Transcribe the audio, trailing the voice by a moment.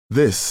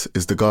This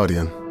is The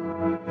Guardian.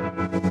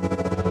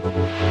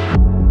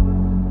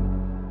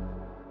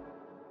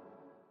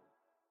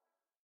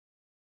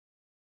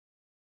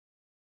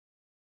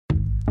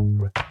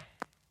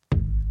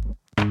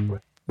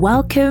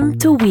 Welcome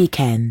to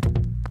Weekend,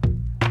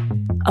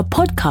 a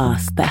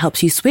podcast that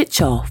helps you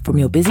switch off from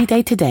your busy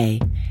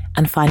day-to-day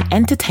and find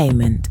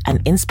entertainment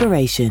and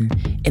inspiration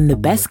in the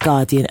best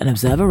Guardian and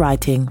Observer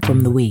writing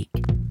from the week.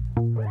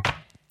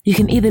 You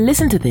can either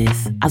listen to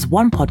this as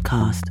one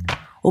podcast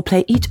or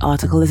play each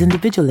article as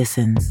individual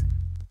listens.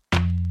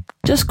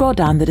 Just scroll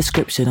down the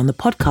description on the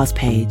podcast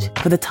page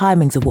for the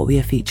timings of what we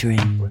are featuring.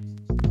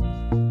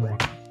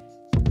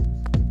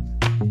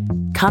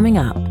 Coming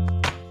up,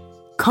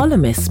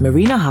 columnist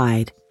Marina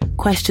Hyde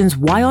questions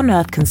why on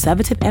earth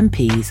Conservative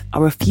MPs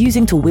are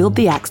refusing to wield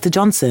the axe to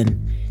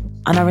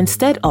Johnson and are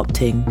instead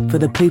opting for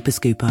the pooper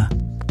scooper.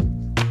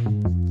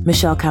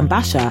 Michelle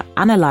Kambasha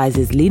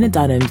analyses Lena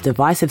Dunham's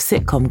divisive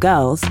sitcom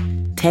Girls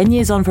 10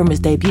 years on from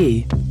its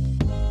debut.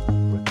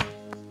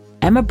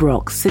 Emma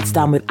Brock sits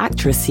down with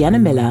actress Sienna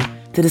Miller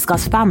to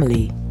discuss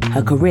family,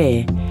 her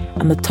career,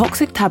 and the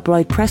toxic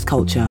tabloid press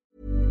culture.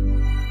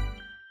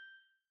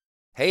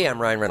 Hey, I'm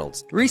Ryan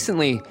Reynolds.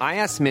 Recently, I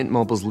asked Mint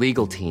Mobile's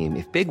legal team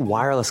if big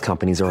wireless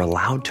companies are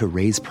allowed to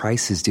raise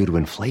prices due to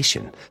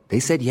inflation. They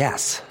said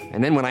yes.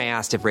 And then when I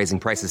asked if raising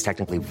prices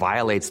technically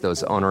violates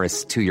those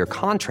onerous two-year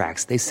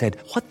contracts, they said,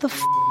 "What the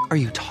f*** are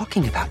you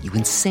talking about, you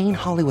insane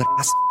Hollywood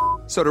ass?"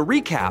 So to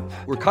recap,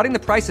 we're cutting the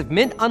price of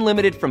Mint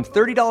Unlimited from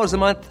 $30 a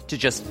month to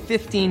just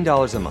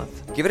 $15 a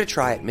month. Give it a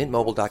try at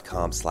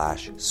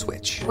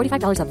mintmobile.com/switch.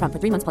 $45 up front for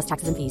 3 months plus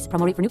taxes and fees.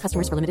 Promo rate for new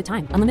customers for limited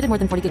time. Unlimited more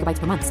than 40 gigabytes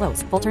per month.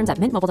 Slows full terms at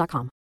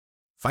mintmobile.com.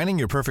 Finding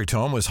your perfect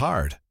home was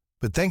hard,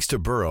 but thanks to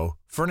Burrow,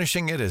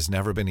 furnishing it has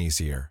never been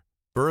easier.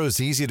 Burrow's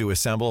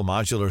easy-to-assemble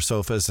modular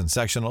sofas and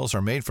sectionals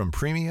are made from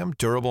premium,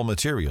 durable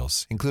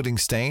materials, including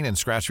stain and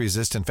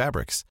scratch-resistant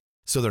fabrics.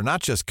 So they're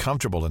not just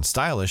comfortable and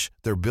stylish,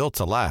 they're built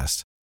to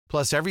last.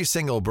 Plus, every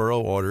single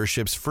Burrow order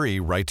ships free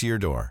right to your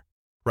door.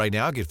 Right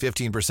now, get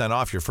 15%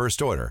 off your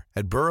first order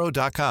at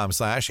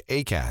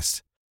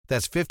burrow.com/ACAST.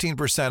 That's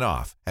 15%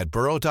 off at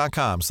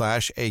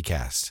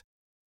burrow.com/ACAST.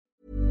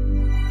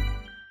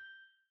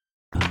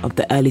 Of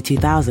the early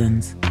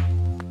 2000s.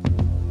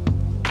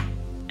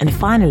 And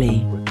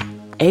finally,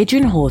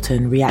 Adrian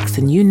Horton reacts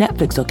to new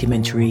Netflix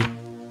documentary,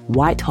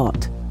 White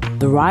Hot,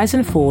 The Rise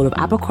and Fall of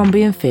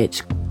Abercrombie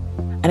Fitch,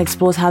 and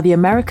explores how the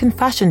American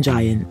fashion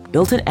giant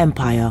built an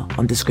empire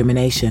on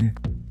discrimination.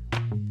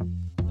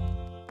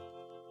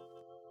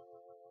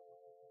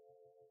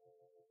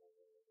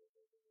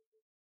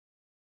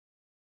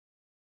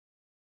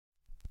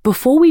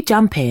 Before we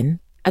jump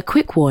in, a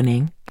quick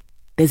warning.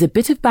 There's a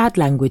bit of bad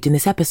language in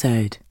this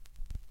episode.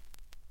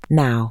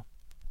 Now,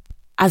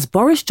 as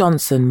Boris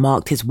Johnson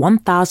marked his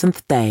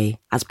 1,000th day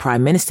as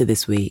Prime Minister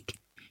this week,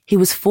 he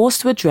was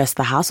forced to address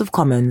the House of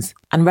Commons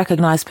and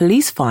recognise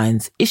police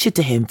fines issued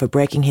to him for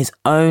breaking his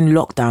own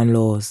lockdown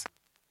laws.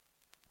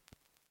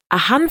 A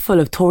handful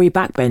of Tory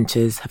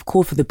backbenchers have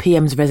called for the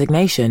PM's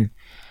resignation,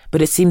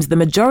 but it seems the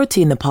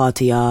majority in the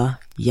party are,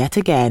 yet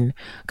again,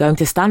 going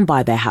to stand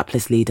by their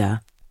hapless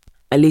leader,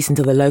 at least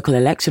until the local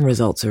election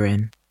results are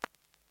in.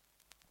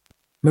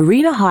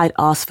 Marina Hyde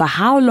asks for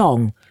how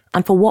long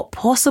and for what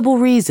possible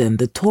reason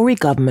the Tory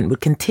government would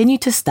continue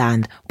to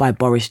stand by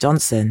Boris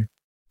Johnson.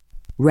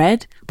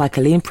 Read by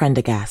Colleen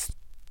Prendergast.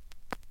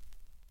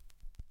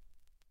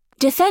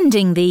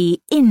 Defending the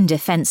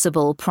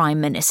indefensible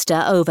Prime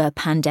Minister over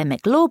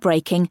pandemic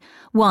lawbreaking,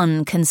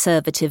 one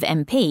Conservative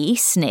MP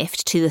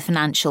sniffed to the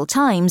Financial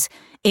Times,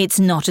 "It's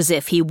not as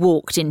if he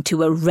walked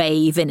into a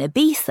rave in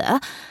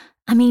Ibiza.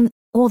 I mean,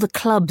 all the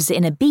clubs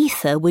in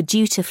Ibiza were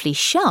dutifully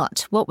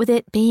shut, what with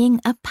it being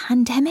a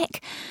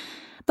pandemic."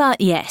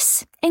 But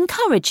yes,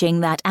 encouraging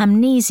that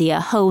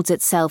amnesia holds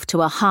itself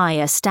to a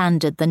higher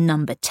standard than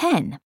number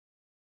 10.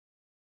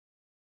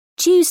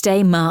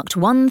 Tuesday marked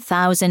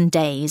 1,000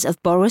 days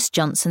of Boris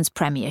Johnson's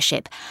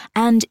premiership,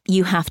 and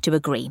you have to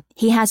agree,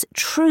 he has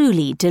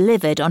truly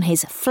delivered on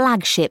his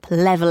flagship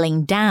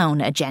levelling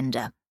down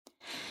agenda.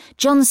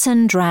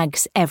 Johnson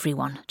drags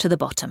everyone to the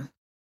bottom.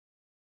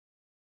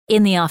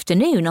 In the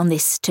afternoon on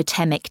this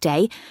totemic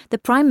day, the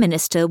Prime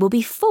Minister will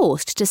be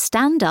forced to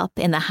stand up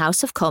in the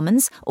House of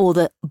Commons, or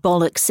the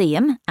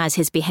Bollockseum, as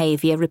his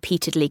behaviour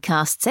repeatedly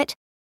casts it.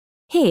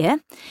 Here,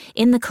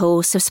 in the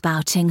course of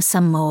spouting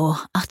some more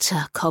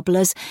utter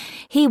cobblers,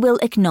 he will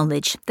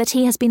acknowledge that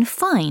he has been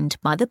fined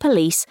by the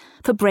police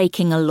for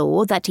breaking a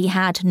law that he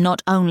had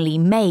not only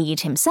made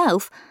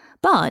himself,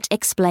 but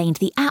explained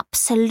the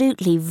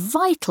absolutely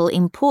vital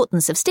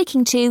importance of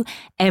sticking to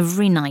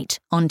every night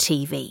on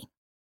TV.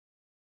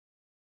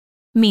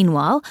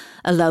 Meanwhile,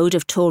 a load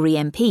of Tory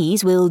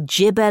MPs will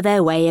gibber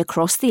their way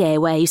across the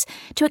airwaves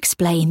to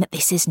explain that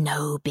this is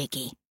no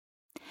biggie.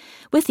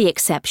 With the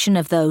exception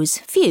of those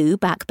few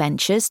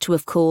backbenchers to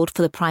have called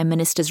for the Prime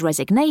Minister's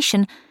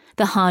resignation,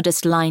 the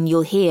hardest line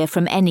you'll hear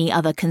from any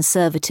other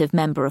Conservative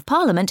Member of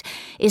Parliament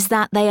is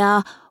that they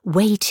are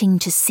waiting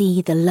to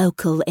see the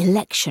local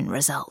election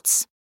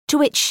results. To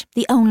which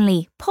the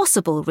only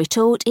possible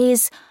retort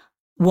is,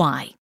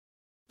 why?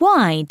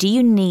 Why do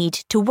you need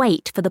to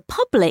wait for the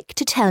public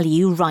to tell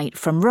you right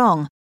from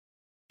wrong?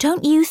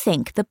 Don't you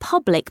think the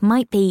public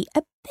might be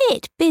a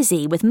bit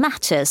busy with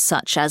matters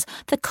such as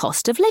the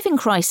cost of living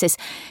crisis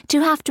to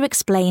have to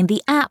explain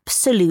the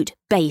absolute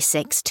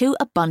basics to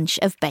a bunch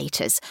of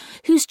betas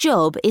whose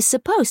job is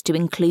supposed to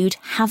include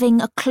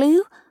having a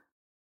clue?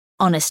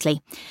 Honestly,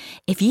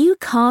 if you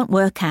can't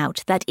work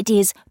out that it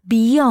is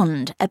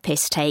beyond a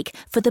piss take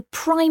for the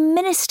Prime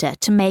Minister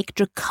to make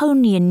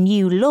draconian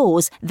new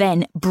laws,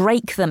 then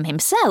break them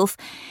himself,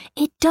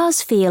 it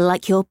does feel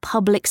like your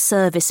public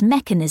service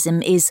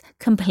mechanism is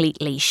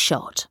completely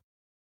shot.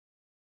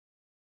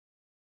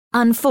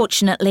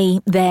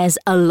 Unfortunately, there's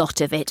a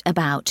lot of it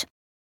about.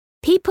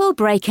 People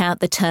break out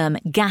the term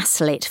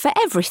gaslit for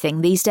everything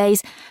these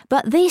days,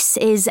 but this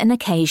is an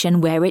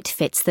occasion where it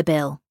fits the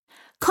bill.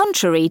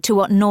 Contrary to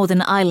what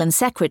Northern Ireland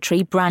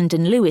Secretary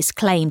Brandon Lewis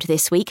claimed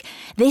this week,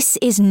 this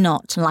is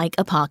not like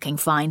a parking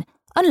fine,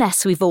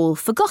 unless we've all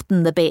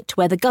forgotten the bit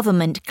where the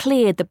government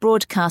cleared the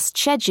broadcast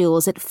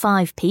schedules at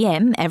 5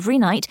 p.m. every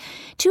night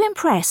to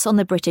impress on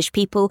the British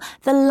people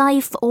the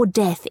life or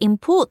death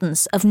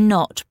importance of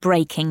not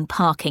breaking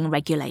parking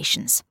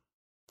regulations.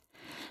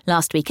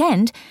 Last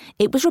weekend,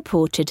 it was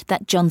reported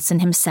that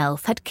Johnson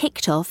himself had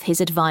kicked off his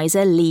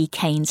advisor Lee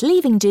Kane's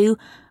leaving do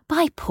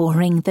by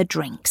pouring the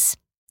drinks.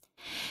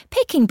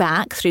 Picking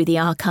back through the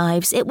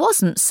archives, it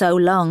wasn't so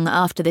long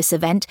after this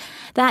event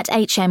that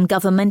HM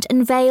government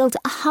unveiled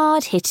a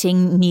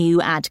hard-hitting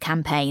new ad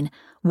campaign,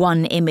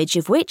 one image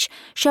of which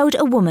showed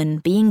a woman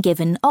being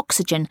given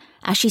oxygen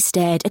as she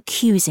stared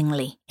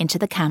accusingly into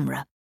the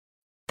camera.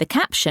 The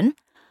caption,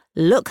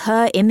 "Look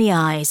her in the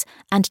eyes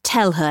and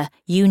tell her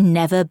you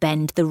never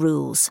bend the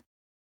rules."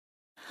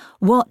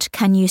 What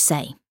can you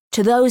say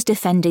to those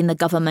defending the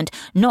government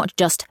not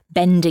just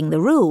bending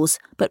the rules,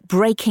 but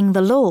breaking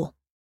the law?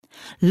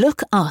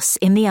 Look us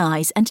in the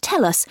eyes and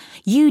tell us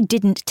you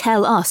didn't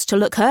tell us to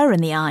look her in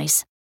the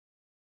eyes.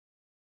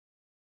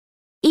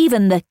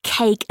 Even the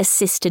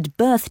cake-assisted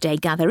birthday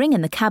gathering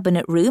in the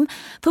Cabinet Room,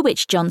 for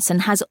which Johnson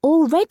has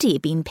already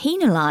been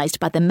penalised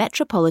by the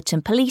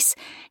Metropolitan Police,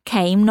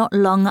 came not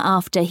long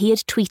after he had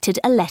tweeted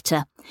a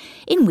letter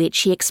in which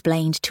he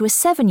explained to a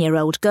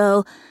 7-year-old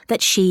girl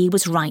that she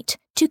was right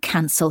to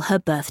cancel her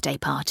birthday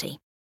party.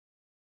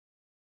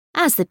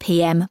 As the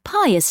PM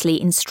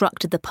piously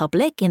instructed the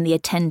public in the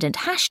attendant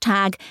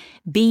hashtag,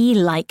 "Be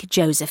like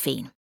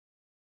Josephine."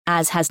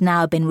 As has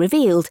now been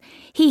revealed,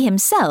 he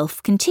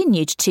himself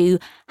continued to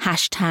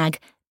hashtag,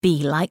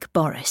 "Be like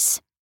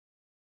Boris."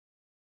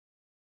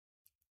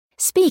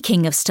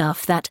 Speaking of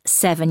stuff that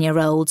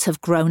 7-year-olds have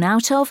grown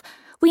out of,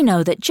 we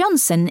know that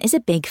Johnson is a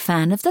big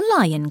fan of The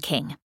Lion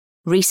King,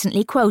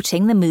 recently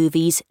quoting the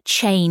movie's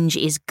 "Change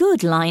is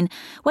good" line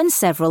when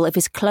several of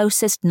his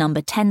closest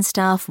Number 10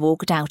 staff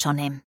walked out on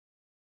him.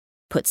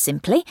 Put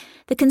simply,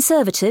 the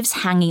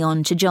Conservatives hanging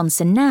on to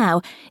Johnson now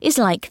is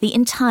like the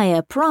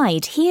entire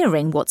Pride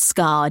hearing what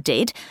Scar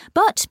did,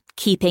 but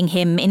keeping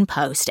him in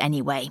post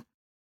anyway.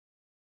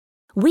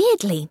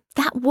 Weirdly,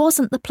 that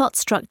wasn't the plot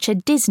structure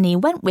Disney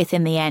went with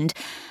in the end,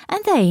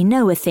 and they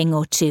know a thing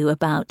or two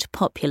about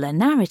popular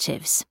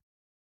narratives.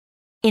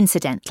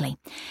 Incidentally,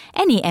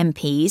 any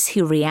MPs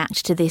who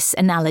react to this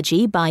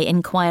analogy by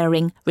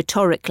inquiring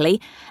rhetorically,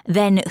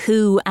 "Then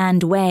who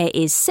and where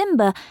is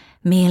Simba?"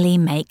 merely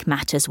make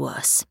matters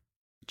worse.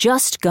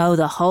 Just go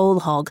the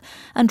whole hog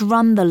and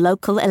run the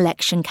local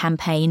election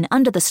campaign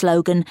under the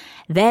slogan,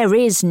 "There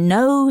is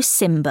no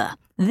Simba,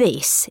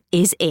 this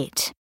is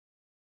it."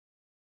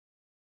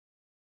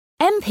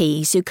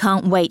 MPs who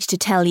can't wait to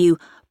tell you,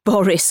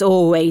 "Boris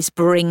always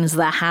brings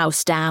the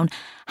house down,"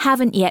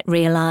 haven't yet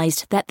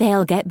realised that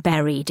they'll get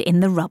buried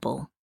in the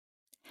rubble.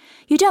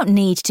 You don't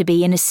need to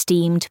be an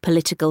esteemed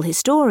political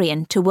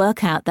historian to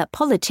work out that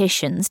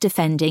politicians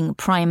defending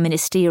prime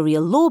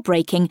ministerial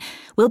law-breaking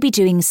will be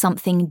doing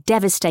something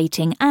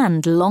devastating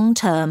and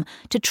long-term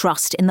to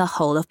trust in the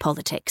whole of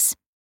politics.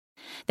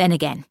 Then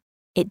again,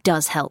 it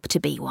does help to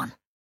be one.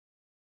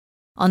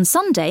 On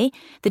Sunday,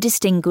 the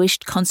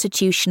distinguished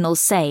constitutional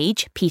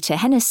sage Peter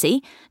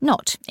Hennessy,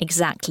 not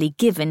exactly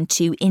given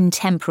to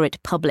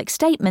intemperate public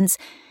statements,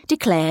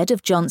 declared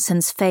of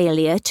Johnson's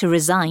failure to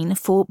resign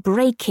for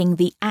breaking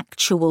the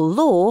actual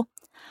law,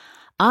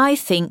 "I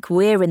think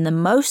we're in the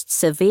most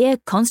severe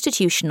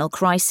constitutional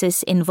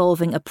crisis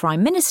involving a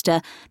Prime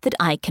Minister that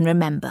I can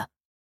remember."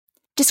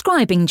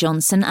 Describing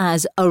Johnson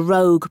as a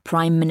rogue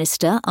Prime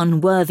Minister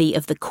unworthy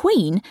of the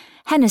Queen,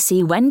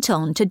 Hennessy went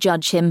on to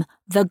judge him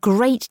the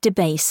great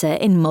debaser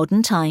in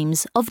modern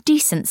times of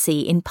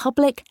decency in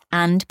public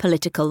and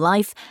political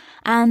life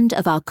and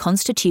of our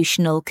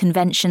constitutional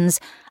conventions,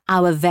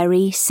 our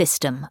very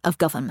system of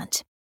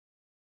government.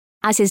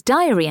 As his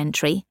diary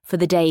entry for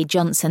the day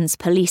Johnson's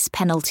police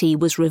penalty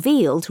was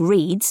revealed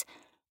reads,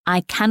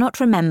 "I cannot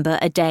remember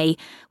a day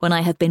when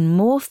I have been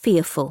more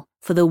fearful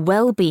for the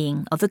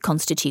well-being of the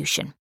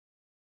Constitution."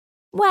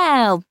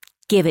 Well,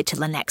 give it till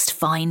the next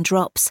fine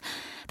drops.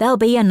 There'll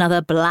be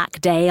another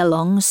black day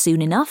along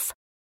soon enough.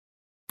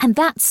 And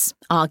that's,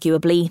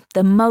 arguably,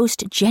 the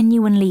most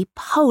genuinely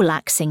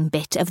poleaxing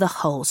bit of the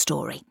whole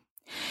story.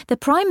 The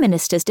Prime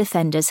Minister's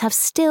defenders have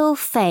still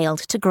failed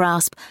to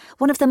grasp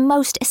one of the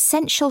most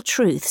essential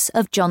truths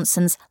of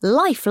Johnson's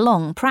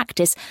lifelong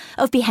practice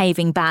of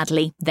behaving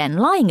badly, then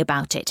lying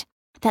about it,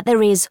 that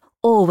there is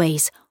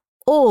always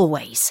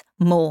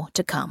more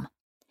to come.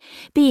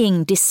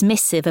 Being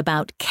dismissive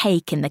about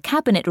cake in the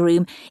cabinet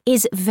room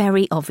is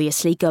very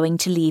obviously going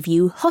to leave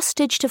you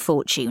hostage to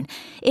fortune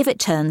if it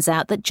turns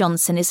out that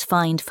Johnson is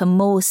fined for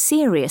more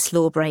serious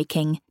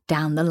law-breaking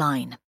down the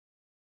line.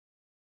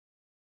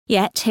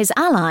 Yet his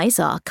allies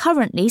are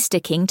currently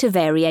sticking to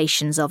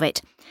variations of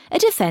it, a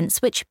defence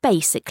which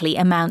basically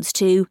amounts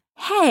to,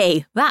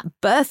 hey, that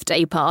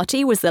birthday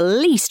party was the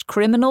least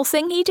criminal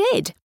thing he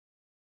did.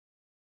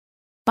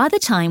 By the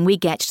time we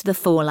get to the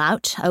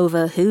fallout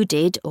over who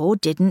did or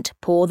didn't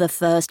pour the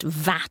first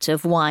vat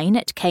of wine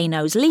at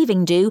Kano's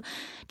leaving do,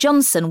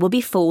 Johnson will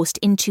be forced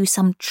into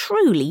some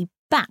truly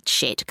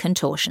batshit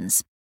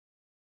contortions.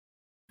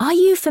 Are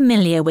you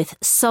familiar with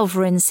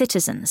sovereign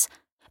citizens?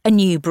 A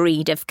new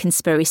breed of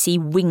conspiracy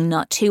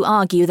wingnut who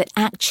argue that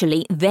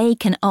actually they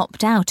can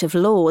opt out of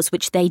laws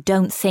which they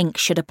don't think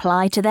should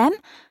apply to them?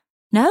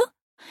 No?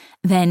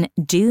 Then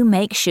do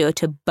make sure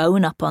to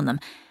bone up on them,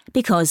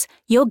 because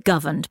you're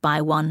governed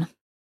by one.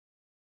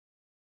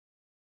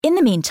 In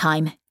the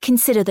meantime,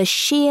 consider the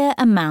sheer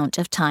amount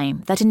of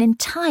time that an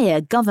entire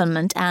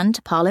government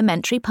and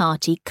parliamentary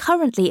party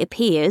currently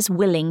appears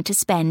willing to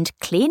spend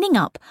cleaning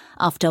up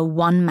after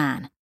one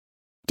man.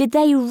 Did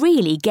they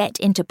really get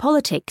into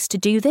politics to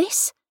do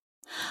this?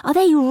 Are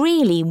they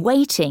really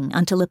waiting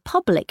until the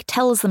public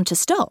tells them to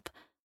stop?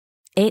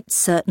 It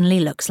certainly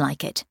looks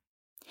like it.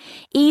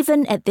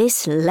 Even at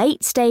this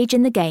late stage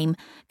in the game,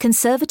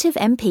 Conservative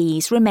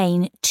MPs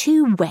remain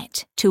too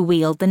wet to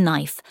wield the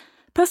knife,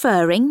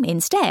 preferring,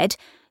 instead,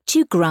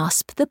 to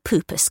grasp the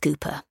pooper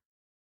scooper.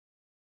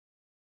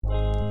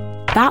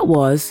 That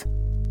was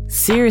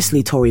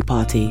Seriously, Tory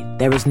Party,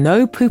 There is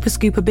no pooper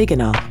scooper big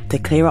enough to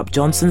clear up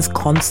Johnson's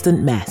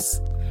constant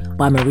mess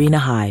by Marina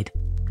Hyde.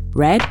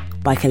 Read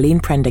by Colleen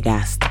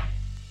Prendergast.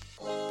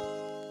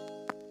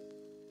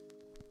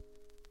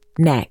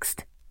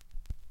 Next,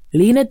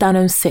 Lena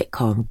Dunham's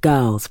sitcom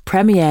Girls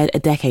premiered a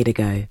decade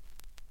ago.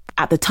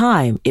 At the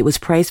time, it was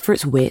praised for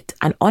its wit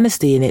and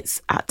honesty in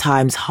its, at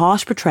times,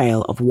 harsh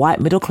portrayal of white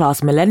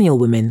middle-class millennial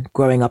women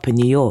growing up in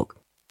New York.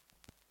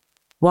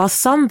 While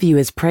some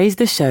viewers praised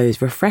the show's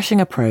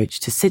refreshing approach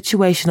to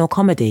situational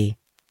comedy,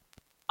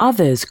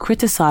 others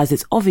criticised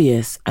its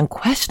obvious and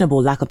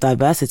questionable lack of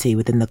diversity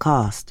within the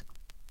cast.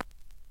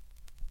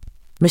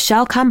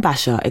 Michelle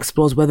Kambasha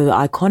explores whether the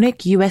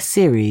iconic US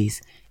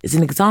series is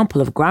an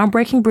example of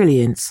groundbreaking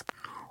brilliance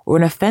or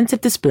an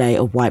offensive display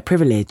of white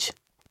privilege.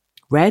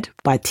 Read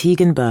by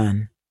Tegan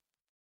Byrne.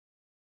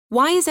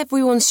 Why is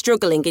everyone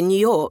struggling in New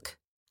York?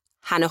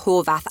 Hannah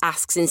Horvath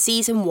asks in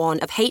Season 1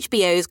 of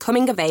HBO's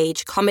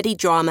coming-of-age comedy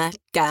drama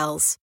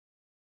Girls.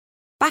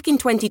 Back in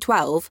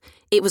 2012,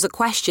 it was a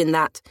question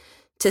that,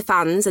 to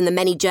fans and the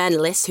many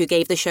journalists who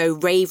gave the show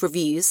rave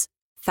reviews,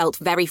 felt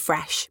very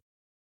fresh.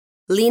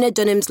 Lena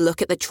Dunham's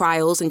look at the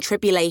trials and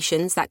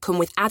tribulations that come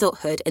with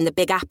adulthood in the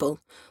Big Apple,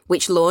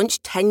 which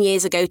launched 10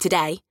 years ago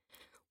today,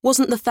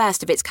 wasn't the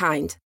first of its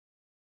kind.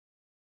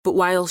 But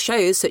while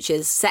shows such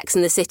as Sex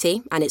and the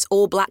City and its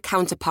all-black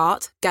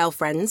counterpart,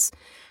 Girlfriends,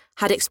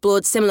 had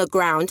explored similar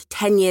ground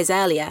 10 years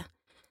earlier,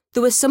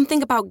 there was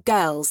something about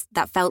Girls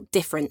that felt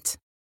different.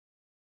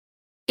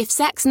 If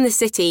Sex and the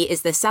City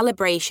is the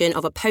celebration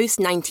of a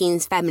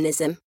post-19s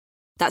feminism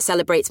that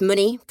celebrates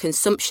money,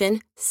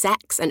 consumption,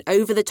 sex and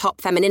over-the-top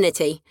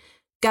femininity,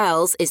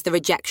 Girls is the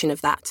rejection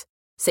of that,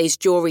 says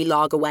Jory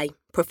Lagerway,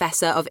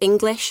 Professor of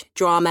English,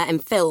 Drama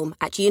and Film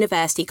at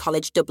University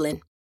College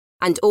Dublin,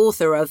 and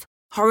author of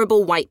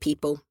Horrible White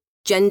People,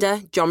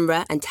 Gender,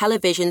 Genre and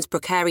Television's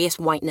Precarious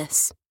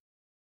Whiteness.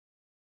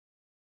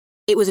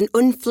 It was an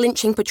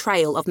unflinching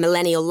portrayal of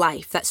millennial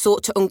life that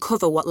sought to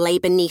uncover what lay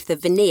beneath the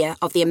veneer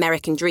of the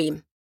American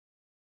dream.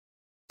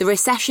 The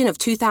recession of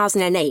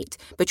 2008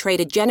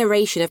 betrayed a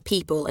generation of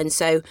people, and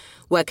so,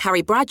 where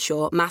Carrie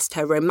Bradshaw masked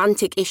her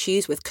romantic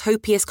issues with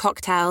copious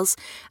cocktails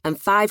and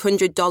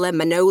 $500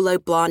 Manolo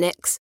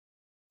Blahniks,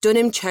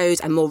 Dunham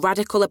chose a more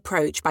radical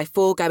approach by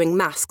foregoing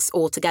masks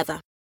altogether.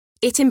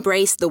 It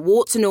embraced the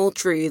warts and all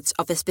truths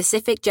of a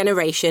specific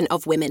generation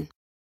of women.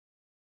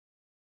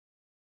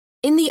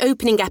 In the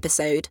opening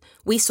episode,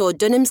 we saw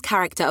Dunham's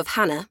character of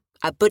Hannah,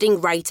 a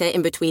budding writer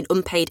in between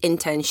unpaid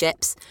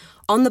internships,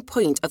 on the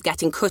point of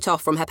getting cut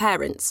off from her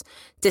parents,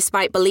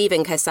 despite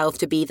believing herself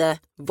to be the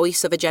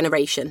voice of a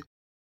generation.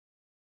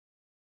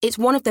 It's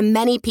one of the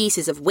many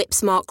pieces of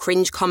whip-smart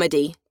cringe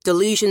comedy,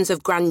 delusions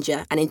of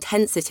grandeur and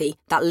intensity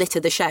that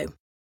litter the show.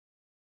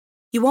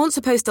 You aren't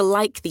supposed to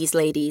like these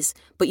ladies,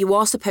 but you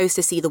are supposed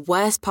to see the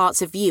worst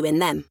parts of you in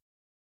them.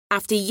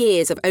 After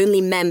years of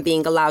only men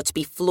being allowed to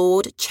be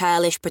flawed,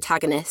 churlish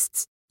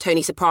protagonists,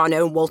 Tony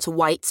Soprano and Walter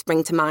White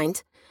spring to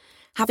mind,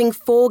 having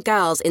 4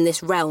 girls in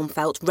this realm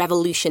felt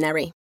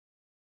revolutionary.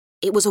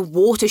 It was a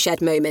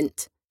watershed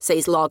moment,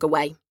 says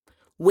Lagerway.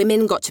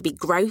 Women got to be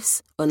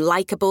gross,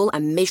 unlikable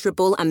and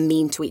miserable and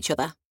mean to each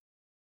other.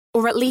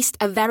 Or at least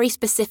a very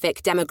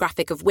specific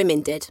demographic of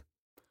women did.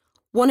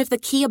 One of the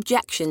key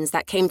objections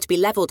that came to be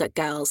levelled at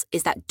girls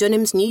is that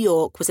Dunham's New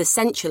York was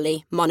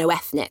essentially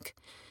mono-ethnic,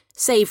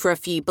 save for a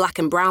few black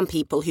and brown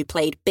people who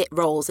played bit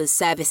roles as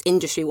service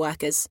industry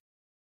workers.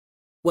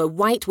 Where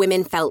white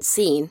women felt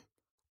seen,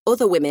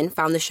 other women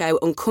found the show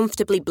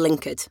uncomfortably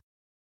blinkered.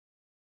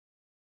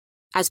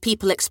 As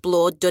people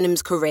explored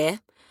Dunham's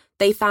career,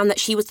 they found that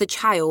she was the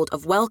child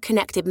of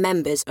well-connected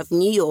members of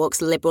New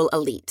York's liberal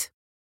elite,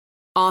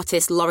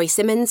 artists Laurie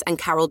Simmons and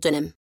Carol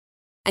Dunham,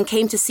 and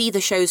came to see the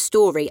show's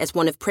story as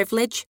one of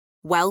privilege,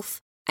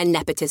 wealth, and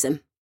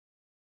nepotism.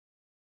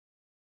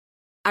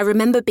 I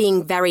remember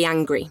being very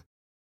angry,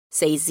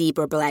 says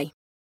Zebra Blay,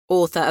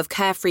 author of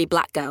Carefree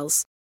Black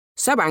Girls.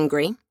 So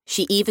angry,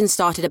 she even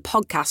started a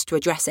podcast to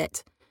address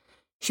it.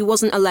 She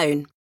wasn't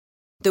alone.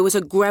 There was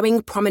a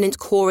growing prominent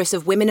chorus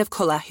of women of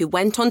colour who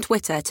went on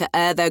Twitter to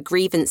air their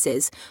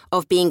grievances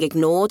of being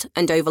ignored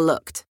and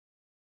overlooked.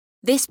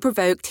 This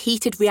provoked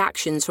heated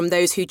reactions from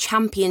those who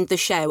championed the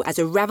show as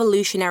a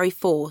revolutionary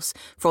force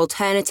for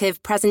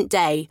alternative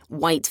present-day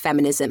white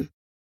feminism.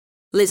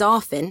 Liz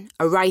Arfin,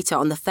 a writer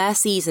on the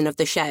first season of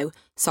the show,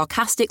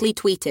 sarcastically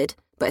tweeted,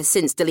 but has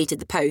since deleted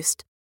the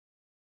post,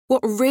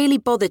 "What really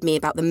bothered me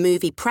about the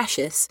movie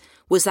Precious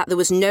was that there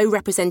was no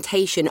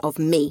representation of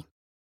me."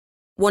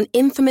 One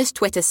infamous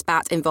Twitter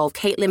spat involved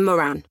Caitlin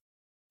Moran.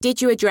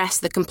 "Did you address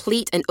the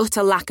complete and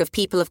utter lack of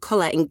people of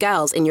colour in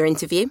girls in your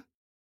interview?"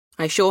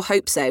 "I sure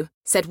hope so,"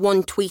 said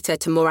one tweeter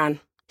to Moran,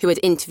 who had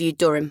interviewed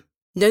Durham.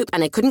 "Nope,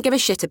 and I couldn't give a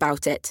shit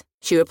about it,"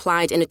 she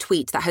replied in a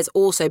tweet that has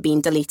also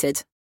been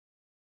deleted.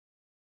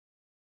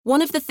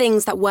 One of the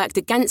things that worked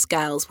against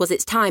Girls was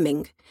its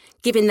timing,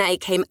 given that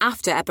it came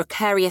after a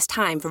precarious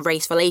time for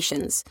race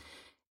relations.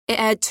 It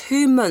aired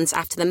 2 months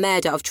after the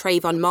murder of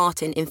Trayvon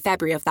Martin in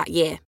February of that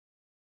year.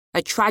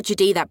 A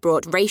tragedy that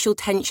brought racial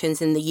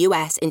tensions in the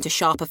US into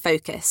sharper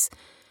focus,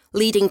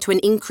 leading to an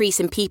increase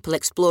in people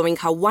exploring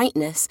how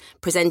whiteness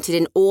presented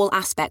in all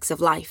aspects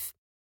of life.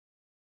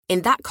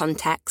 In that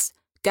context,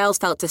 Girls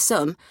felt to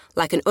some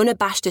like an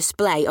unabashed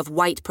display of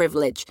white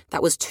privilege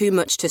that was too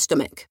much to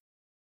stomach.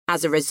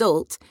 As a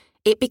result,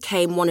 it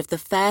became one of the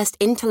first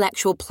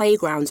intellectual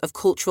playgrounds of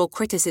cultural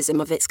criticism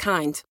of its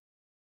kind.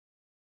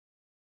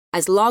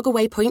 As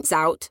Lagerwey points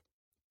out,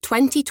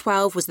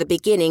 2012 was the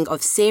beginning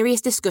of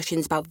serious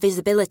discussions about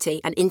visibility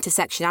and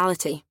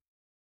intersectionality.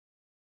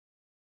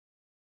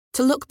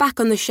 To look back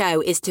on the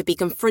show is to be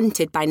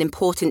confronted by an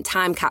important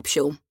time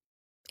capsule.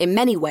 In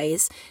many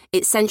ways,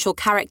 its central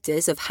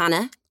characters of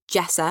Hannah,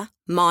 Jessa,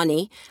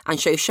 Marnie, and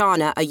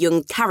Shoshana are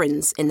young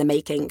Karens in the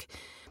making,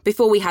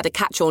 before we had a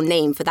catch-all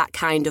name for that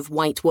kind of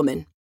white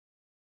woman.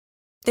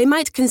 They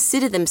might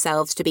consider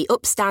themselves to be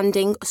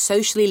upstanding,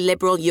 socially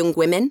liberal young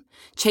women,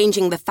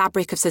 changing the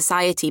fabric of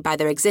society by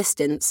their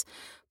existence,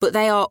 but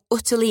they are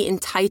utterly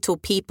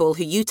entitled people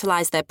who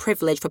utilise their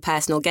privilege for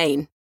personal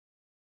gain.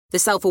 The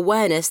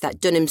self-awareness that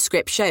Dunham's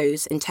script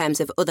shows, in terms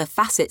of other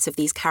facets of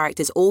these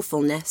characters'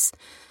 awfulness,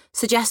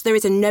 suggests there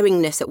is a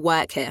knowingness at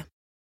work here.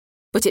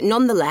 But it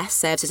nonetheless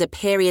serves as a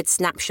period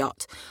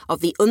snapshot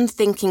of the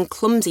unthinking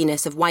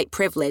clumsiness of white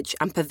privilege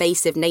and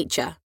pervasive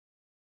nature.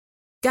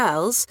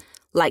 Girls,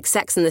 like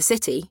Sex and the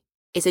City,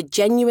 is a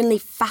genuinely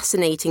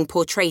fascinating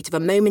portrait of a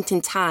moment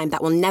in time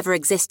that will never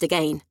exist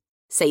again,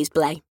 says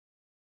Blay.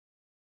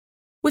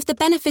 With the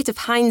benefit of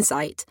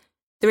hindsight,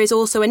 there is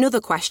also another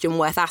question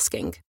worth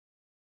asking.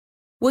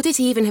 Would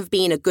it even have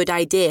been a good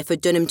idea for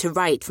Dunham to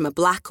write from a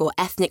black or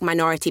ethnic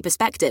minority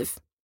perspective?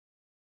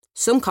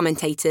 Some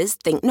commentators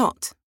think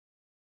not.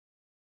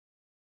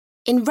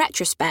 In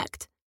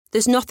retrospect,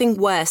 there's nothing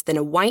worse than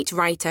a white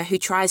writer who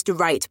tries to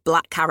write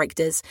black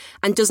characters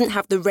and doesn't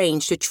have the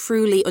range to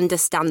truly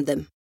understand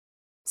them,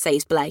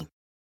 says Blay.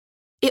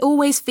 It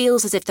always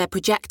feels as if they're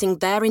projecting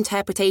their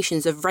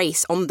interpretations of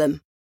race on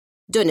them.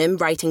 Dunham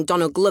writing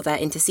Donald Glover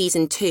into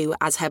Season 2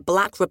 as her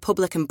black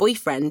Republican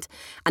boyfriend,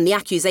 and the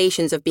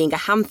accusations of being a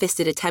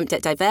ham-fisted attempt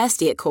at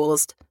diversity it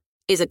caused,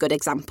 is a good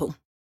example.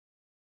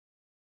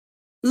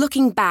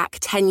 Looking back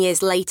 10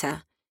 years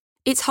later,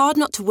 it's hard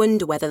not to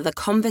wonder whether the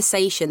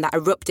conversation that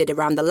erupted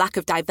around the lack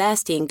of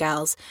diversity in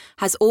Girls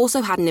has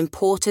also had an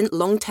important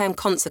long-term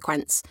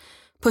consequence,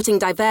 putting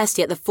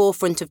diversity at the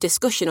forefront of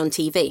discussion on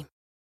TV.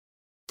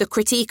 The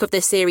critique of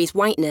the series'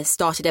 whiteness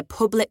started a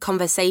public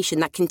conversation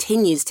that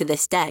continues to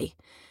this day,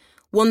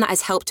 one that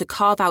has helped to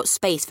carve out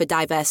space for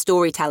diverse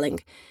storytelling,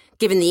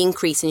 given the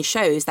increase in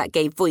shows that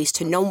gave voice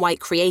to non-white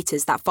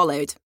creators that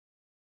followed.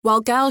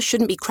 While Girls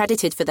shouldn't be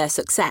credited for their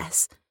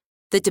success,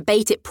 the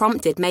debate it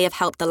prompted may have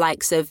helped the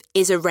likes of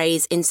Issa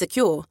Rae's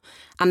Insecure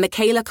and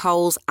Michaela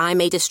Cole's I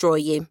May Destroy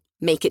You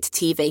make it to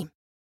TV.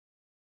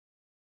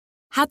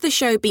 Had the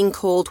show been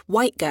called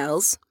White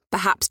Girls,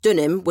 perhaps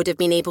Dunham would have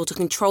been able to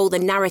control the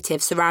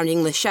narrative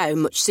surrounding the show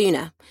much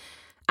sooner,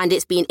 and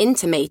it's been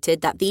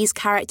intimated that these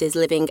characters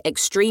living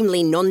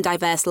extremely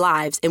non-diverse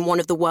lives in one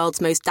of the world's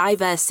most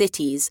diverse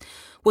cities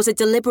was a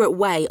deliberate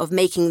way of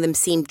making them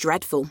seem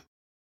dreadful.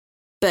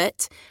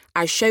 But,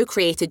 as show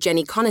creator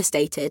Jenny Connor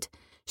stated,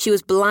 she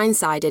was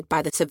blindsided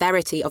by the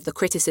severity of the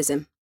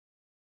criticism.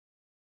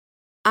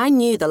 I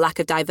knew the lack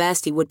of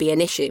diversity would be an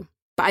issue,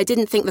 but I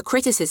didn't think the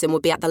criticism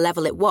would be at the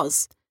level it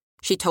was,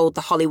 she told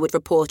The Hollywood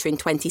Reporter in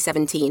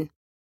 2017.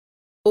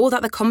 Or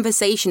that the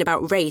conversation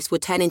about race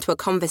would turn into a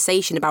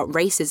conversation about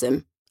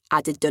racism,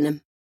 added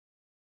Dunham.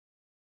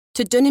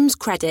 To Dunham's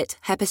credit,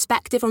 her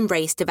perspective on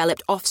race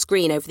developed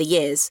off-screen over the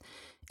years,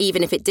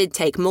 even if it did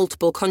take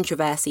multiple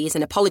controversies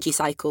and apology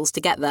cycles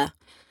to get there,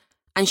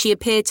 and she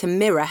appeared to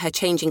mirror her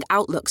changing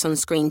outlooks on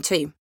screen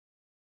too.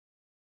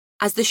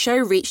 As the show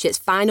reached its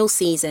final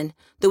season,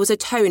 there was a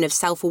tone of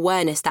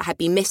self-awareness that had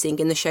been missing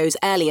in the show's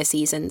earlier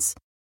seasons.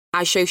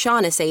 As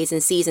Shoshana says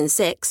in season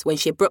 6, when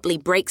she abruptly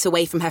breaks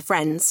away from her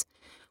friends,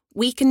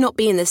 "We cannot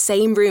be in the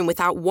same room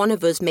without one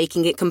of us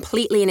making it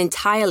completely and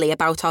entirely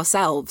about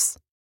ourselves."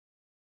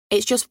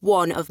 It's just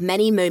one of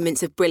many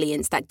moments of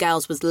brilliance that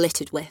Girls was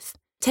littered with.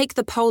 Take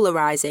the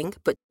polarising,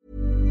 but...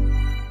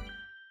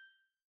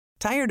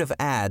 Tired of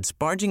ads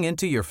barging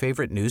into your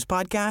favorite news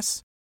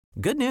podcasts?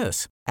 Good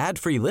news.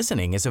 Ad-free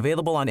listening is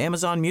available on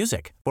Amazon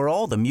Music for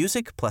all the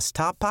music plus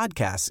top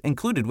podcasts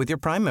included with your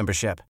Prime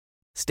membership.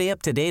 Stay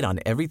up to date on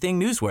everything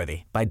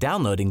newsworthy by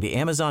downloading the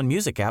Amazon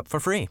Music app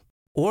for free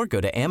or go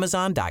to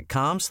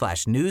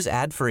amazon.com/news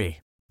ad free.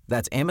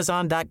 That's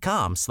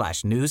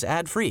amazon.com/news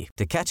ad free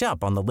to catch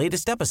up on the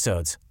latest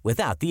episodes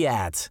without the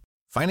ads.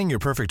 Finding your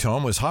perfect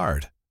home was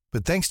hard,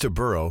 but thanks to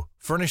Burrow,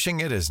 furnishing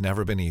it has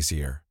never been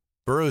easier.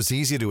 Burrow's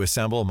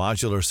easy-to-assemble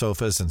modular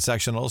sofas and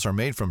sectionals are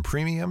made from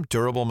premium,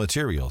 durable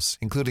materials,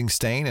 including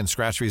stain and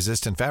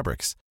scratch-resistant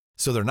fabrics.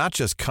 So they're not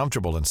just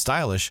comfortable and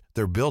stylish,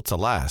 they're built to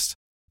last.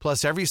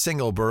 Plus, every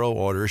single Burrow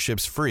order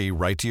ships free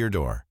right to your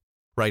door.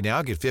 Right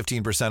now, get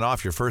 15%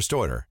 off your first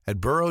order at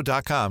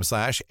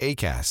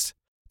burrow.com/ACAST.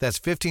 That's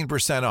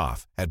 15%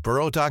 off at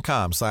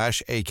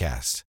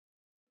burrow.com/ACAST.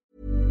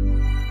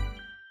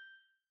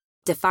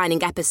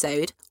 Defining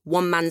episode,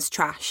 One Man's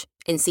Trash,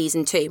 in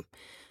season 2,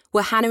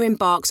 where Hannah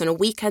embarks on a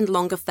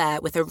weekend-long affair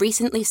with a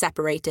recently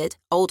separated,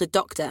 older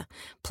doctor,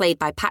 played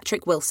by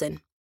Patrick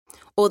Wilson.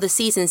 Or the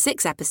season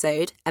 6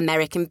 episode,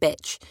 American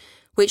Bitch,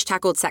 which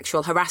tackled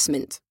sexual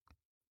harassment.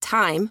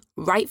 Time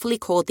rightfully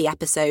called the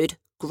episode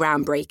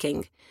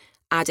groundbreaking,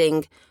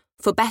 adding,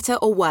 "For better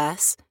or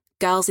worse,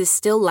 Girls is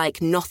still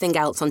like nothing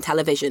else on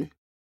television."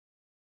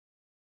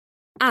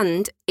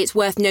 And it's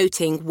worth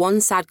noting one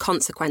sad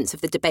consequence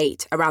of the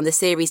debate around the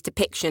series'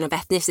 depiction of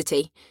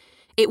ethnicity.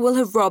 It will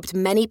have robbed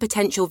many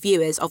potential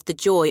viewers of the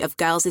joy of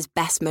Girls'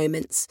 best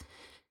moments.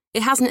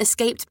 It hasn't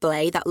escaped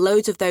Blay that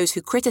loads of those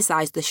who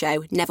criticised the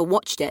show never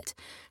watched it,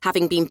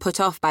 having been put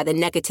off by the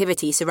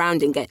negativity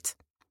surrounding it.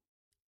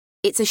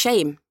 "It's a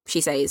shame,"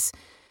 she says,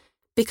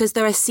 "because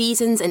there are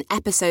seasons and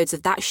episodes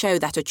of that show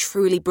that are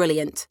truly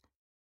brilliant."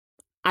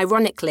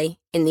 Ironically,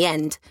 in the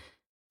end,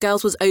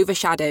 Girls was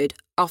overshadowed,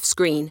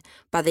 off-screen,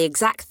 by the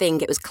exact thing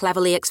it was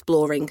cleverly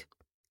exploring: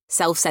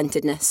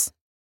 self-centeredness.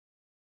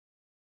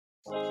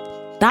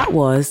 That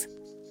was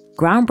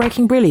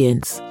Groundbreaking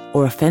Brilliance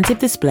or Offensive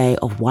Display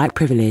of White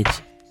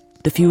Privilege,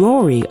 The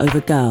Furore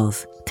Over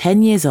Girls,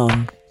 10 Years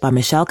On by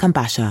Michelle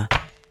Kambasha.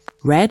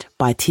 Read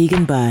by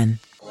Tegan Byrne.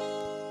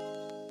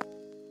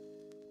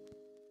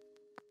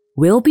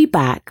 We'll be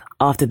back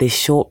after this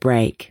short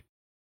break.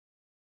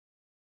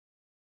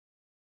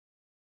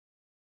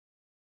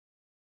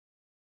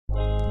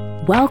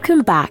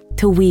 Welcome back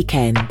to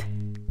Weekend.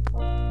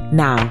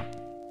 Now,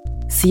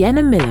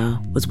 Sienna Miller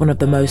was one of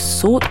the most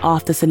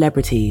sought-after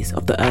celebrities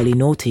of the early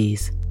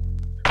noughties.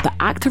 The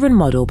actor and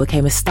model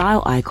became a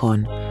style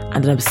icon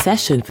and an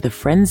obsession for the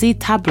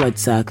frenzied tabloid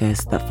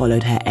circus that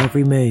followed her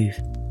every move.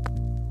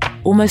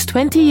 Almost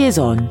 20 years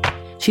on,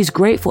 she's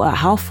grateful at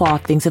how far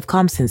things have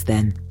come since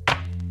then.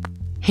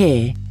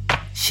 Here,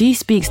 she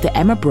speaks to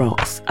Emma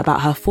Brox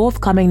about her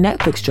forthcoming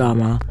Netflix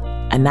drama,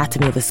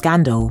 Anatomy of a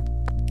Scandal,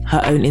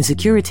 her own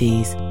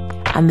insecurities,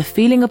 and the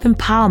feeling of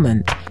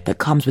empowerment that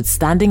comes with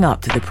standing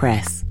up to the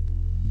press.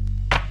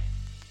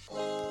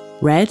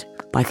 Read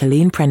by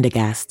Colleen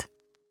Prendergast.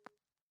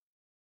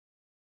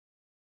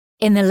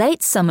 In the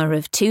late summer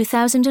of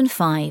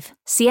 2005,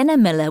 Sienna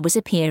Miller was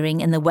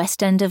appearing in the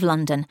West End of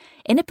London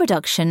in a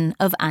production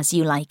of As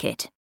You Like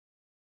It.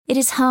 It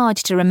is hard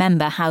to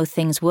remember how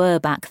things were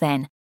back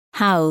then,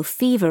 how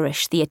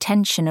feverish the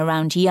attention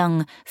around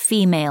young,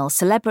 female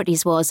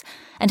celebrities was,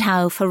 and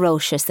how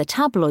ferocious the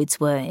tabloids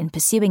were in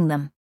pursuing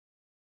them.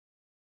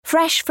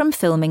 Fresh from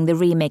filming the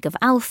remake of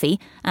Alfie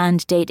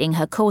and dating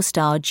her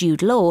co-star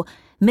Jude Law,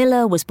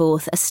 Miller was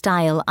both a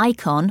style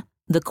icon,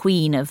 the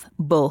queen of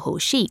boho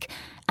chic,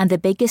 and the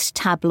biggest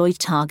tabloid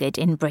target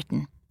in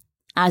Britain.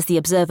 As The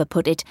Observer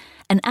put it,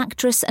 an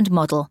actress and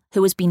model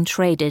who has been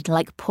traded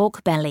like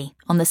pork belly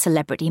on the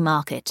celebrity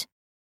market.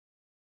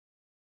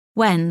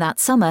 When, that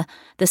summer,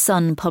 The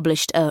Sun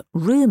published a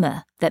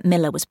rumour that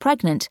Miller was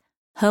pregnant,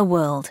 her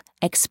world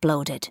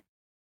exploded.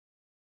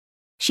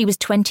 She was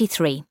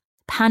 23,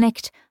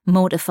 panicked,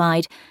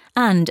 mortified,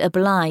 and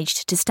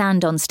obliged to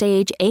stand on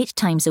stage 8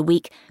 times a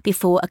week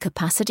before a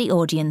capacity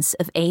audience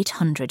of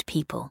 800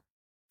 people.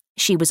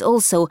 She was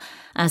also,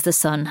 as The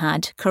Sun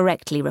had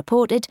correctly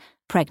reported,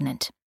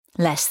 pregnant,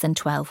 less than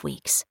 12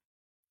 weeks.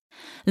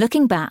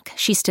 Looking back,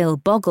 she still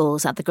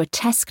boggles at the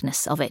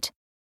grotesqueness of it.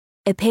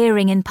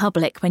 Appearing in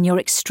public when you're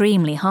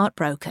extremely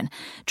heartbroken,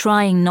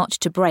 trying not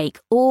to break,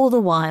 all the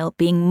while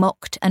being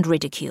mocked and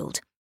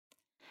ridiculed.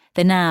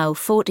 The now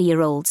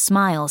 40-year-old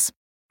smiles.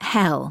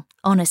 Hell,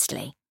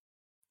 honestly.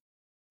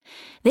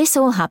 This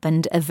all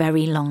happened a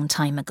very long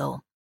time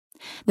ago.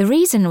 The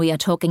reason we are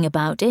talking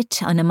about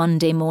it on a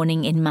Monday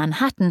morning in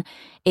Manhattan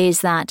is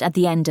that at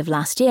the end of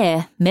last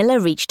year, Miller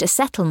reached a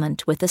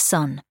settlement with the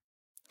Sun.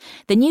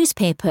 The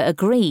newspaper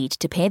agreed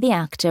to pay the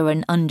actor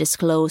an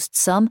undisclosed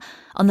sum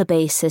on the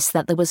basis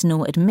that there was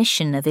no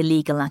admission of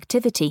illegal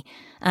activity,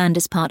 and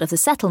as part of the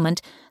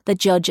settlement, the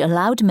judge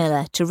allowed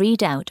Miller to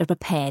read out a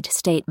prepared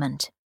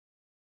statement.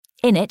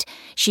 In it,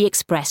 she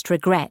expressed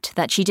regret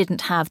that she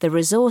didn't have the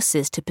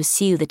resources to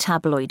pursue the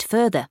tabloid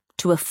further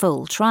to a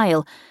full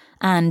trial,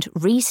 and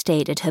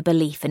restated her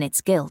belief in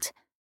its guilt.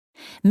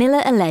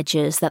 Miller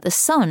alleges that the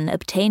Sun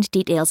obtained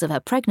details of her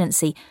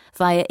pregnancy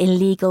via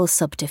illegal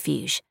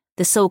subterfuge,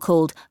 the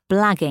so-called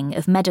blagging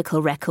of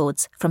medical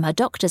records from her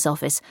doctor's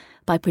office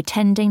by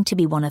pretending to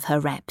be one of her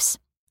reps.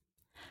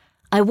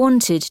 I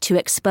wanted to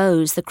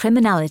expose the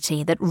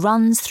criminality that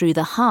runs through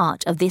the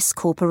heart of this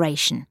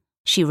corporation,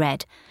 she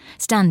read,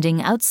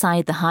 standing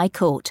outside the High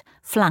Court,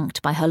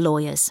 flanked by her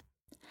lawyers.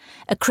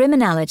 A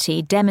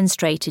criminality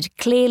demonstrated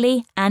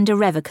clearly and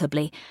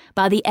irrevocably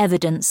by the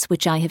evidence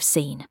which I have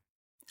seen.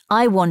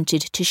 I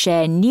wanted to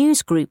share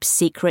news groups'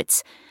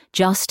 secrets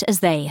just as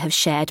they have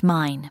shared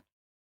mine.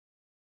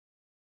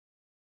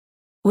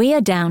 We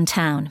are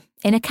downtown,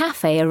 in a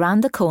cafe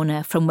around the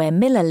corner from where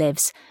Miller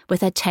lives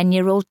with her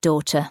 10-year-old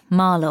daughter,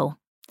 Marlo.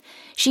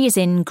 She is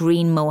in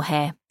green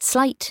mohair,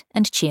 slight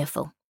and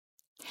cheerful.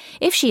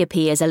 If she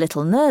appears a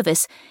little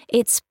nervous,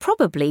 it's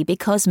probably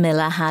because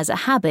Miller has a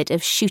habit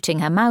of shooting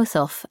her mouth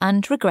off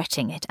and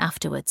regretting it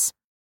afterwards.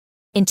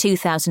 In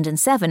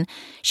 2007,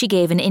 she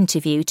gave an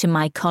interview to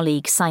my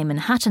colleague Simon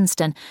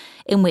Hattenston,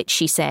 in which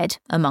she said,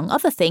 among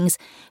other things,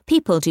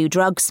 people do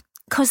drugs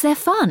 'cause they're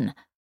fun.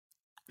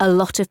 A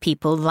lot of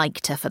people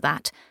liked her for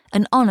that,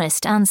 an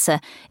honest answer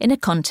in a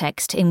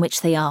context in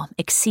which they are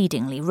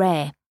exceedingly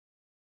rare.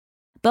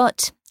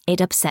 But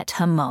it upset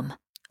her mum,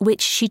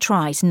 which she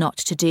tries not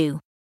to do.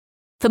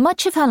 For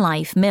much of her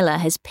life, Miller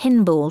has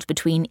pinballed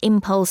between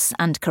impulse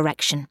and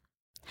correction.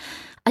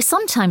 I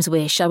sometimes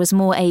wish I was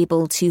more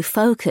able to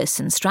focus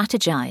and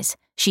strategize,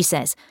 she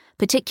says,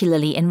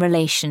 particularly in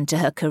relation to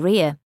her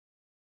career.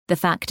 The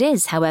fact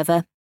is,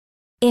 however,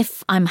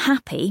 if I'm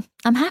happy,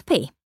 I'm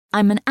happy.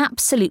 I'm an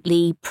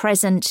absolutely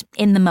present,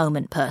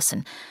 in-the-moment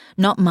person,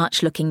 not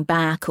much looking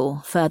back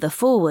or further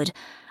forward.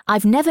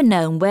 I've never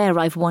known where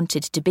I've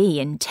wanted to be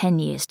in 10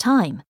 years'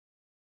 time.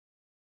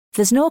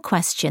 There's no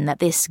question that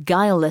this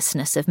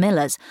guilelessness of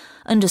Miller's,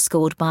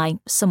 underscored by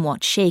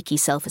somewhat shaky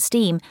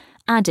self-esteem,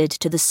 added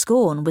to the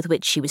scorn with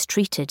which she was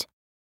treated.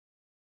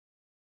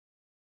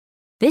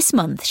 This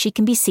month she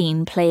can be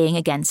seen playing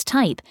against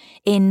type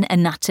in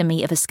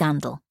Anatomy of a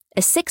Scandal,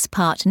 a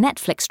 6-part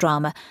Netflix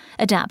drama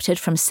adapted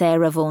from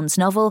Sarah Vaughan's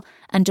novel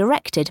and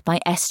directed by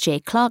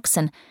S.J.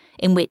 Clarkson,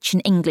 in which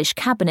an English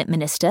cabinet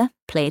minister,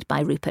 played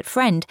by Rupert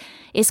Friend,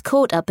 is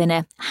caught up in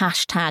a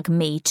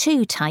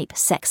 #MeToo type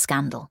sex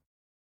scandal.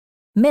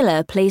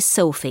 Miller plays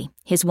Sophie,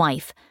 his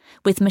wife,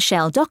 with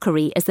Michelle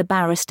Dockery as the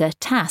barrister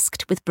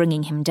tasked with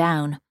bringing him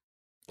down.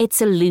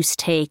 It's a loose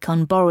take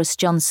on Boris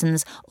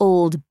Johnson's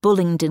old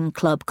Bullingdon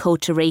Club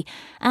coterie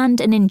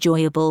and an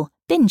enjoyable,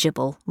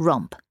 bingeable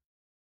romp.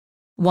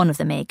 One of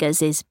the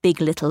makers is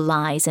Big Little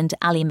Lies and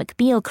Ally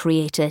McBeal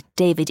creator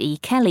David E.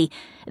 Kelly.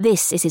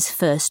 This is his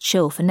first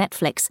show for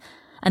Netflix,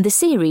 and the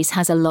series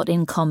has a lot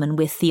in common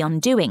with The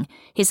Undoing,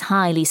 his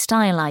highly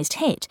stylised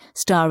hit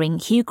starring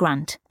Hugh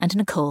Grant and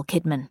Nicole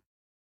Kidman.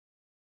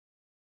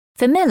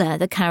 For Miller,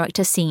 the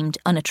character seemed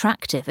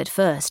unattractive at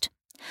first.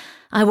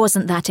 I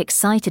wasn't that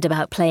excited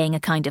about playing a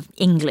kind of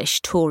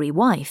English Tory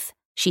wife,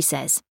 she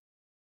says.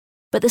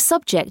 But the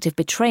subject of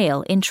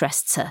betrayal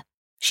interests her.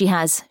 She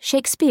has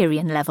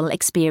Shakespearean-level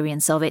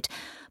experience of it,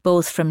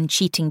 both from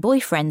cheating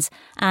boyfriends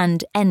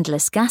and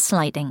endless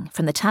gaslighting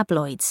from the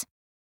tabloids.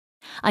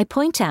 I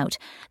point out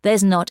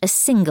there's not a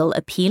single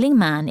appealing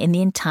man in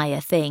the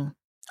entire thing.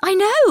 I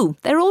know,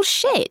 they're all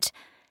shit.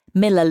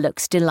 Miller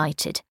looks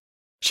delighted.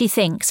 She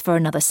thinks for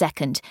another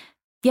second.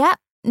 Yeah,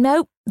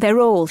 no, they're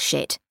all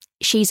shit.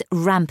 She's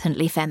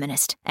rampantly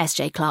feminist,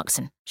 S.J.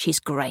 Clarkson. She's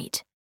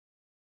great.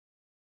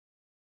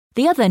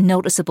 The other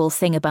noticeable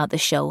thing about the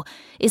show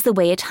is the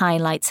way it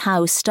highlights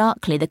how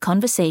starkly the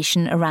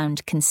conversation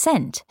around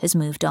consent has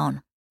moved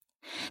on.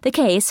 The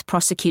case,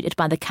 prosecuted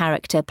by the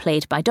character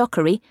played by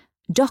Dockery,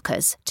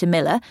 Dockers to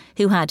Miller,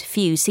 who had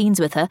few scenes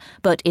with her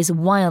but is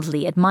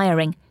wildly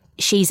admiring,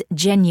 she's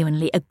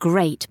genuinely a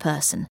great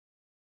person,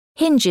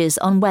 hinges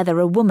on whether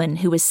a woman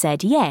who has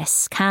said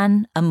yes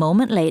can, a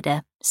moment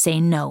later, say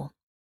no.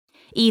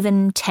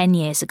 Even 10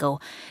 years ago,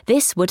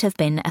 this would have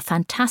been a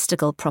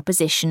fantastical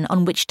proposition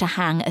on which to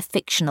hang a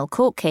fictional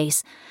court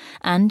case,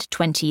 and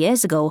 20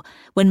 years ago,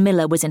 when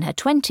Miller was in her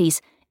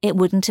 20s, it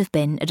wouldn't have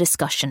been a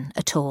discussion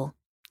at all.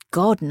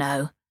 God,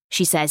 no.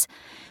 she says.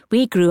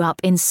 We grew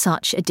up in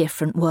such a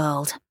different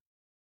world.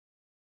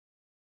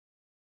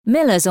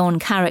 Miller's own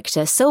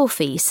character,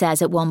 Sophie,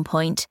 says at one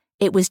point,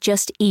 it was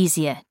just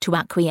easier to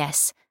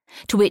acquiesce,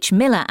 to which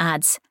Miller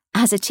adds,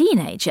 as a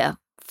teenager,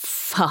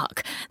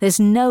 fuck, there's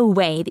no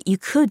way that you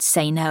could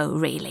say no,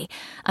 really.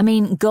 I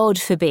mean, God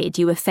forbid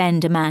you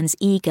offend a man's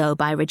ego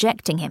by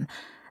rejecting him,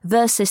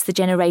 versus the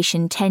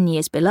generation 10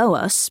 years below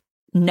us.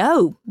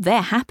 No,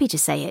 they're happy to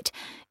say it.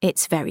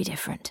 It's very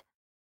different.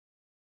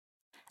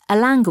 A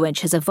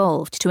language has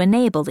evolved to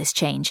enable this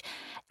change,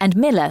 and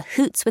Miller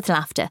hoots with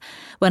laughter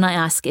when I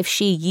ask if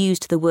she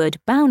used the word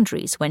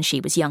boundaries when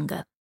she was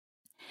younger.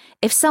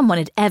 If someone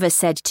had ever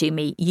said to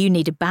me, you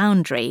need a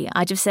boundary,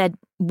 I'd have said,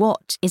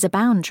 what is a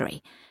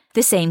boundary?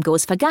 The same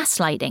goes for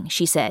gaslighting,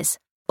 she says,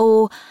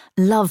 or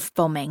love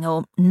bombing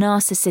or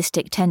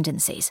narcissistic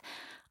tendencies.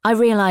 I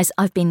realise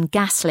I've been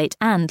gaslit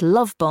and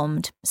love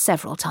bombed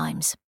several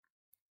times.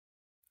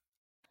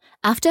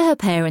 After her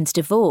parents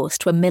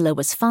divorced when Miller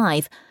was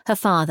 5, her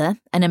father,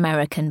 an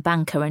American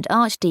banker and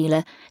art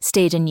dealer,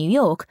 stayed in New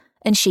York,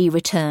 and she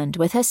returned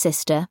with her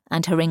sister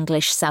and her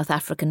English South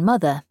African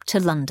mother to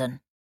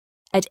London.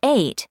 At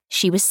 8,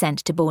 she was sent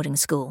to boarding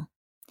school.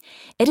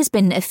 It has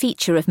been a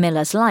feature of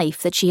Miller's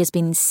life that she has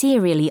been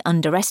serially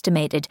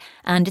underestimated,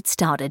 and it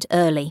started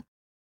early.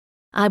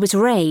 I was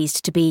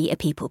raised to be a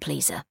people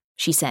pleaser,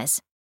 she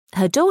says.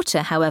 Her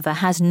daughter, however,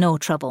 has no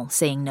trouble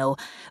saying no,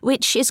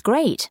 which is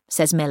great,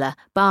 says Miller,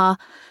 bar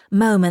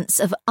moments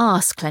of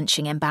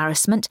arse-clenching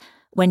embarrassment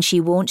when she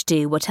won't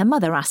do what her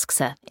mother asks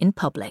her in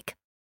public.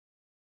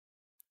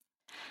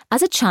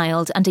 As a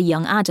child and a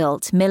young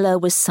adult, Miller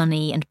was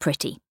sunny and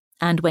pretty,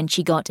 and when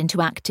she got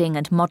into acting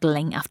and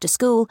modelling after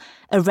school,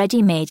 a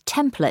ready-made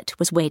template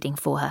was waiting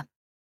for her.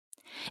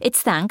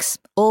 It's thanks,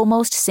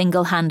 almost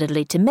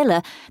single-handedly to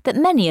Miller, that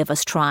many of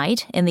us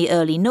tried, in the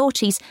early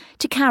noughties,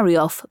 to carry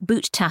off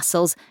boot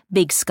tassels,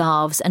 big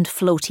scarves and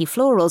floaty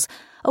florals,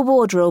 a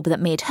wardrobe that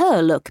made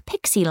her look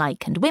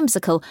pixie-like and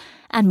whimsical,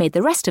 and made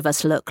the rest of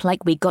us look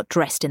like we got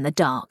dressed in the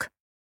dark.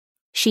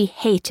 She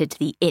hated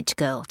the it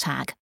girl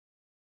tag.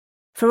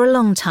 For a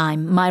long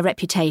time, my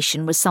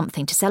reputation was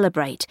something to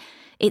celebrate.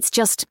 It's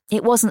just,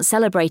 it wasn't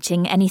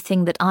celebrating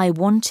anything that I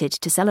wanted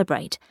to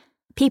celebrate.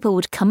 People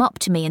would come up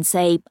to me and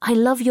say, I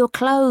love your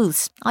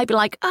clothes. I'd be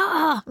like,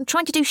 I'm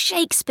trying to do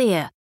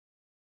Shakespeare.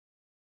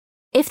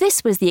 If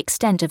this was the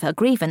extent of her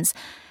grievance,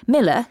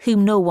 Miller,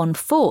 whom no one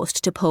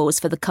forced to pose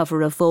for the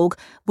cover of Vogue,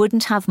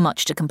 wouldn't have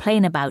much to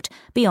complain about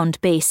beyond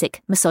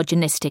basic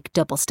misogynistic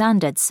double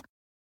standards.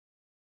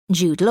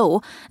 Jude Law,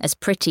 as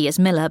pretty as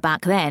Miller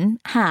back then,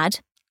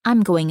 had,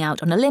 I'm going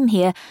out on a limb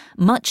here,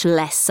 much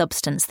less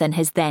substance than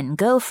his then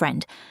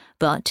girlfriend,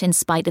 but in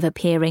spite of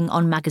appearing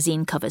on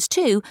magazine covers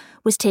too,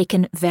 was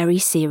taken very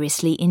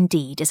seriously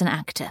indeed as an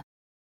actor.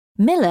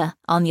 Miller,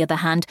 on the other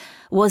hand,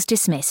 was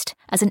dismissed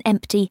as an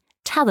empty,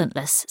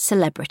 talentless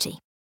celebrity.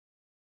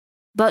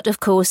 But of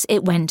course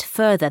it went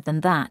further than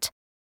that.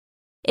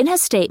 In her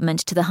statement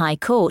to the High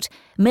Court,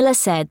 Miller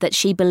said that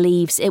she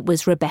believes it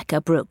was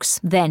Rebekah Brooks,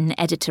 then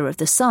editor of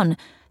The Sun,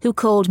 who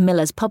called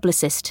Miller's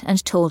publicist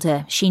and told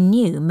her she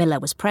knew Miller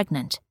was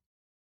pregnant.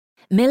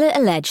 Miller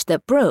alleged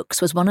that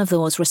Brooks was one of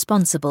those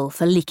responsible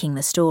for leaking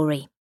the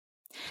story.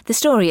 The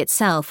story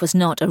itself was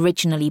not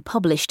originally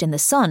published in The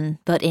Sun,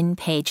 but in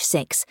Page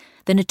 6,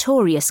 the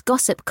notorious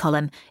gossip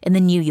column in the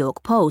New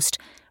York Post,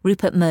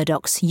 Rupert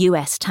Murdoch's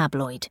US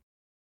tabloid.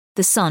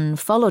 The Sun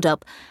followed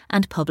up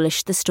and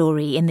published the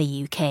story in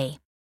the UK.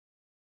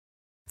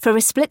 For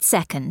a split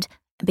second,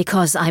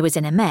 because I was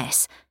in a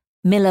mess,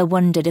 Miller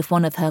wondered if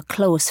one of her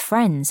close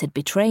friends had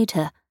betrayed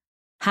her.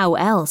 How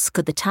else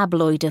could the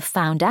tabloid have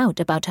found out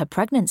about her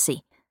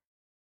pregnancy?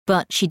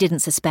 But she didn't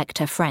suspect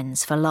her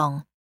friends for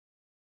long.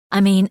 I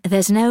mean,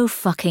 there's no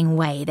fucking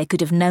way they could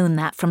have known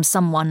that from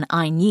someone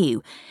I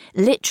knew.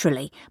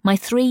 Literally, my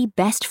 3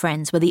 best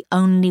friends were the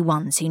only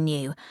ones who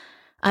knew.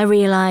 I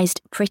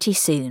realised pretty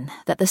soon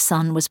that the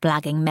Sun was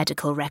blagging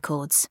medical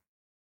records.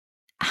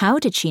 How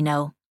did she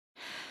know?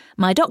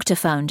 My doctor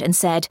phoned and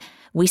said,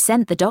 we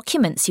sent the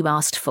documents you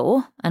asked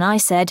for, and I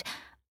said,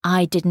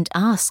 I didn't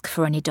ask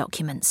for any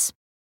documents.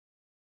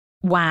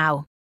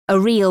 Wow, a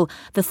real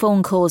the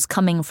phone calls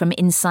coming from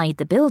inside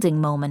the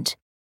building moment.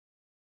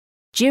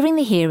 During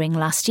the hearing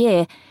last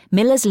year,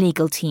 Miller's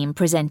legal team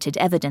presented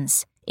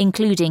evidence,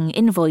 including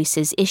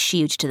invoices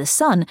issued to the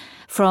Sun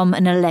from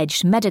an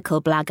alleged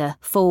medical blagger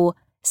for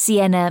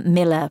Sienna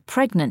Miller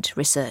pregnant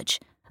research,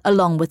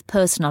 along with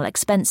personal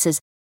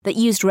expenses that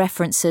used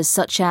references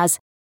such as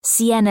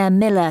Sienna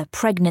Miller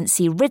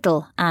pregnancy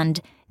riddle and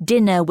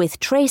dinner with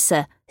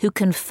Tracer, who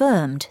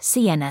confirmed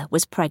Sienna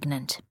was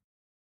pregnant.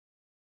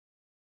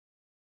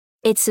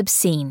 It's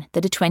obscene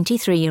that a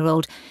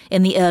 23-year-old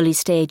in the early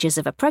stages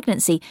of a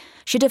pregnancy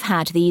should have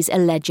had these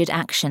alleged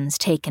actions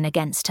taken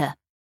against her.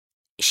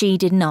 She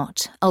did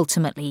not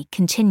ultimately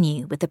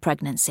continue with the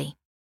pregnancy.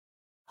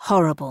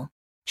 Horrible,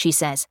 she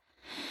says.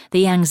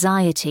 The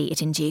anxiety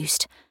it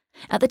induced.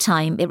 At the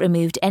time, it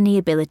removed any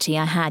ability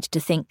I had to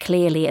think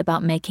clearly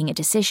about making a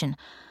decision.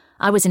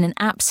 I was in an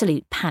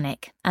absolute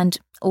panic, and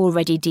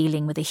already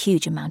dealing with a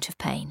huge amount of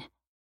pain.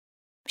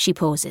 She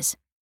pauses.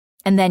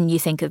 And then you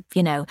think of,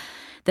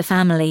 the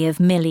family of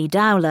Millie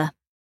Dowler,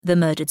 the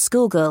murdered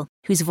schoolgirl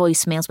whose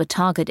voicemails were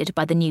targeted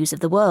by the News of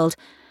the World,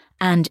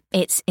 and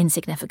it's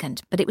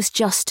insignificant, but it was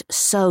just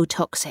so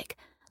toxic.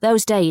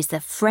 Those days, the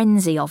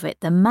frenzy of it,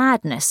 the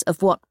madness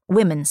of what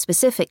women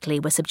specifically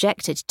were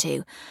subjected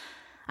to.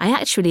 I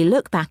actually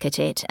look back at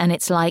it and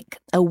it's like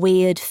a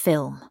weird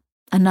film,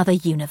 another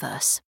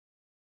universe.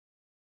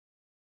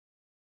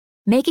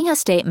 Making her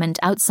statement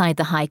outside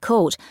the High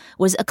Court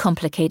was a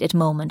complicated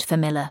moment for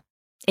Miller.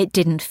 It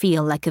didn't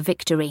feel like a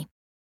victory.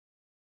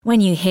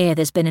 When you hear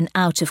there's been an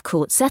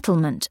out-of-court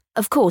settlement,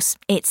 of course,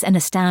 it's an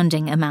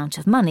astounding amount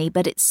of money,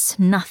 but it's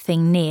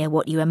nothing near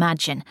what you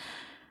imagine.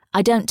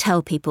 I don't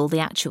tell people the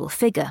actual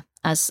figure,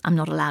 as I'm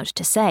not allowed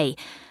to say,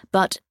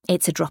 but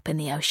it's a drop in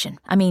the ocean.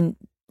 I mean,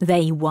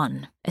 they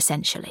won,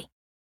 essentially.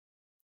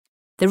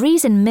 The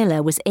reason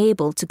Miller was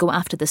able to go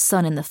after the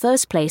Sun in the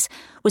first place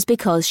was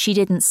because she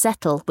didn't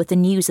settle with the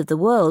News of the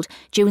World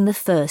during the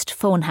first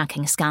phone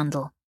hacking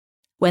scandal.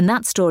 When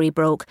that story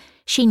broke,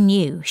 she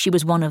knew she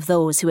was one of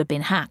those who had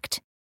been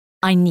hacked.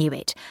 I knew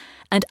it,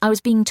 and I was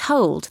being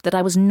told that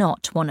I was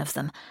not one of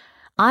them.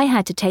 I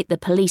had to take the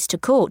police to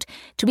court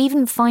to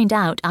even find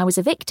out I was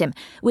a victim,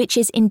 which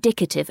is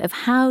indicative of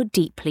how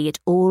deeply it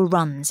all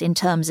runs in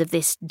terms of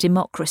this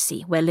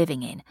democracy we're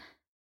living in.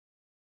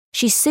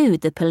 She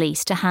sued the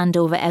police to hand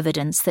over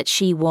evidence that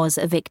she was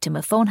a victim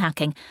of phone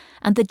hacking,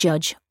 and the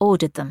judge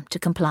ordered them to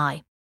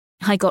comply.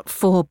 I got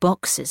 4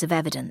 boxes of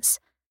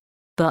evidence.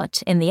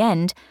 But, in the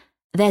end,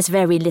 there's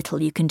very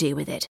little you can do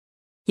with it.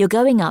 You're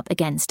going up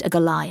against a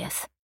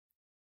Goliath.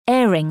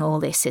 Airing all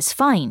this is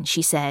fine,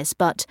 she says,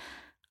 but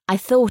I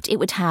thought it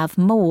would have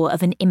more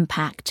of an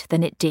impact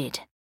than it did.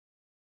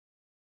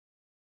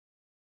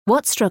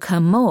 What struck her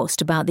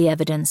most about the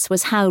evidence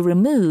was how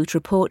removed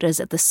reporters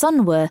at The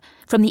Sun were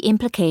from the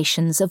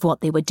implications of what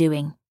they were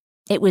doing.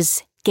 It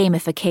was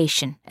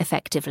gamification,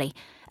 effectively,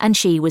 and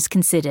she was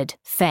considered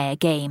fair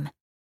game.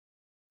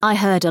 I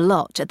heard a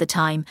lot at the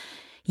time.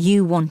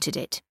 You wanted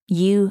it.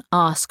 You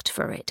asked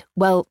for it.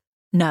 Well,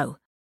 no.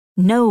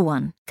 No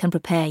one can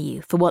prepare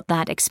you for what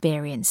that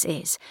experience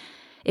is.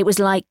 It was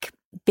like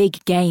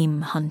big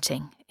game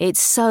hunting.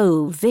 It's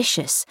so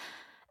vicious.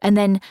 And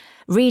then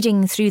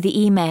reading through the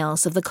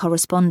emails of the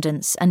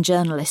correspondents and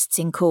journalists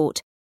in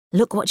court.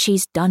 Look what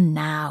she's done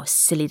now,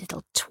 silly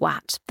little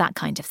twat, that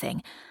kind of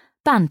thing.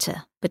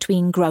 Banter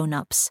between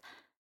grown-ups.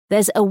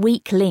 There's a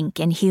weak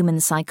link in human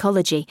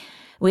psychology,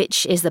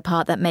 which is the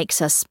part that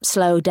makes us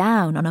slow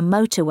down on a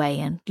motorway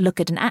and look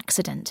at an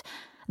accident.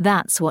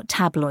 That's what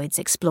tabloids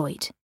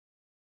exploit.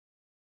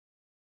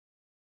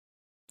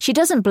 She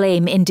doesn't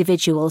blame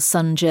individual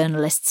Sun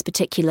journalists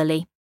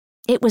particularly.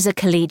 It was a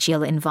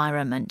collegial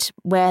environment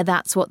where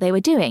that's what they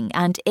were doing,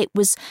 and it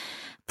was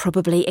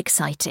probably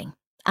exciting.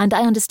 And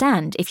I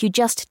understand if you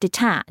just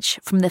detach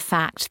from the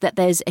fact that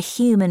there's a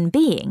human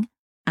being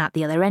at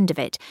the other end of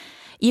it,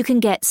 you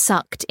can get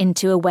sucked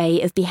into a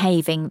way of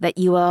behaving that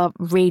you are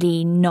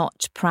really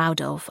not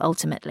proud of,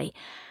 ultimately.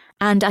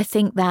 And I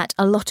think that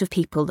a lot of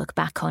people look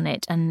back on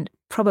it and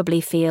probably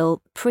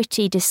feel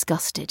pretty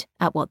disgusted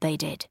at what they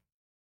did.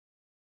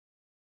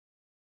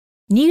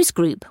 News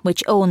Group,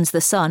 which owns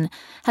The Sun,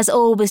 has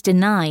always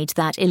denied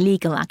that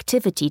illegal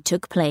activity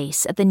took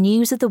place at the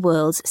News of the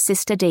World's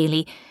sister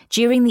daily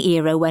during the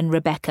era when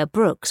Rebecca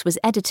Brooks was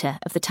editor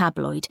of the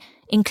tabloid,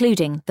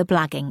 including the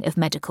blagging of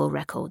medical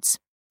records.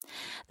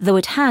 Though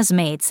it has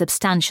made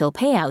substantial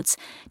payouts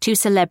to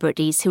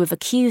celebrities who have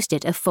accused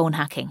it of phone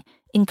hacking,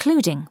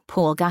 including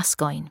Paul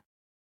Gascoigne.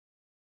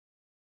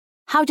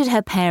 How did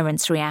her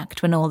parents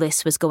react when all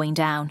this was going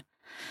down?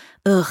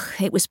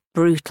 It was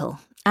brutal.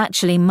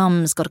 Actually,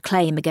 Mum's got a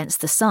claim against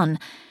The Sun.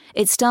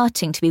 It's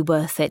starting to be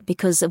worth it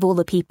because of all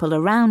the people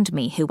around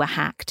me who were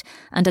hacked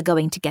and are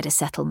going to get a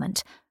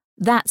settlement.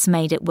 That's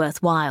made it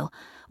worthwhile,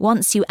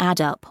 once you add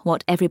up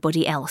what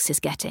everybody else is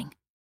getting.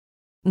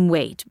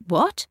 Wait,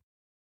 what?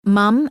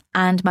 Mum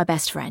and my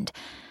best friend.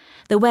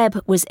 The web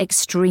was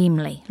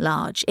extremely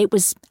large. It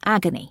was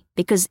agony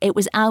because it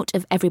was out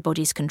of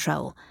everybody's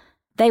control.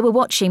 They were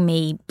watching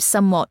me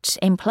somewhat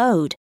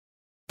implode.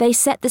 They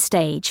set the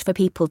stage for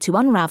people to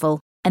unravel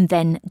and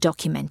then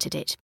documented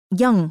it.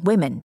 Young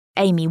women,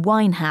 Amy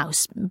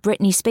Winehouse,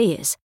 Britney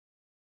Spears.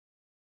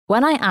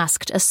 When I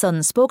asked a Sun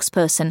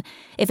spokesperson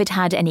if it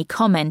had any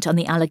comment on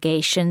the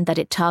allegation that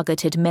it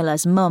targeted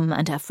Miller's mum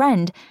and her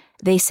friend,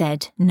 they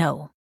said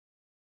no.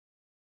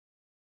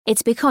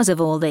 It's because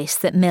of all this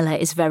that Miller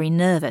is very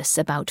nervous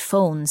about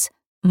phones.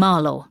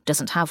 Marlowe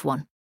doesn't have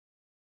one.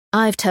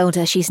 I've told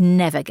her she's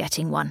never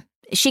getting one.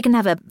 She can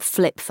have a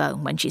flip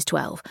phone when she's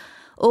 12.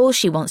 All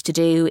she wants to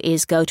do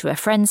is go to a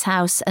friend's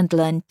house and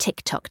learn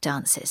TikTok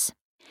dances.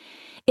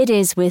 It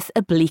is with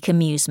a bleak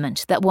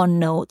amusement that one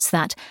notes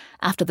that,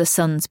 after the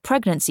Sun's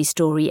pregnancy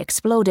story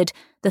exploded,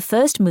 the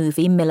first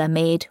movie Miller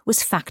made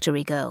was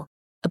Factory Girl,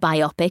 a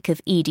biopic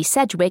of Edie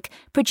Sedgwick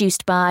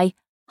produced by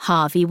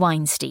Harvey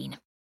Weinstein.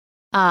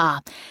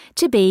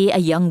 To be a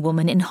young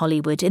woman in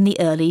Hollywood in the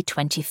early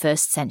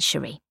 21st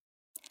century.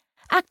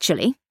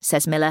 Actually,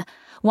 says Miller,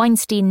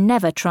 Weinstein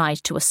never tried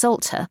to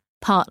assault her,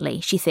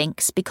 partly, she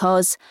thinks,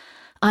 because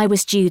I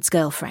was Jude's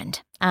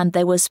girlfriend, and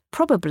there was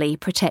probably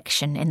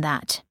protection in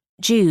that.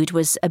 Jude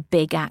was a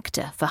big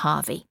actor for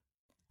Harvey.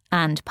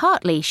 And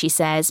partly, she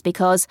says,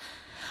 because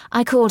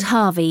I called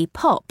Harvey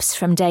Pops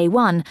from day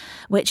one,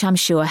 which I'm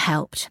sure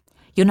helped.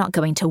 You're not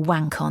going to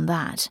wank on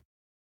that.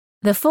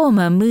 The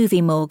former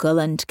movie mogul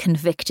and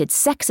convicted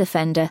sex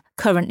offender,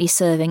 currently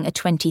serving a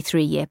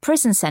 23-year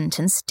prison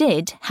sentence,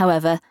 did,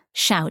 however,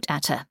 shout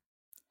at her.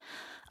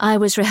 I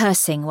was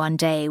rehearsing one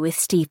day with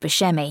Steve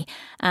Buscemi,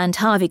 and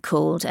Harvey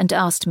called and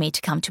asked me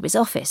to come to his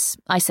office.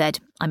 I said,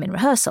 I'm in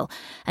rehearsal,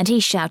 and he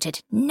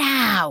shouted,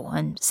 now,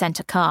 and sent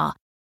a car.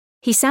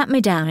 He sat me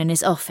down in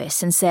his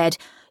office and said,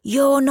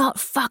 you're not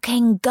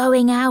fucking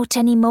going out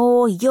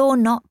anymore, you're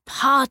not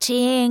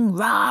partying,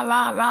 rah,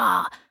 rah,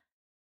 rah.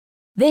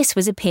 This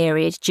was a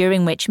period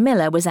during which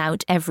Miller was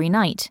out every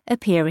night,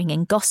 appearing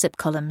in gossip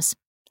columns.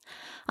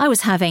 I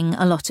was having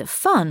a lot of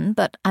fun,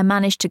 but I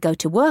managed to go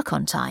to work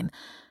on time,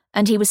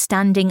 and he was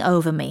standing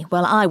over me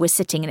while I was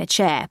sitting in a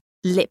chair,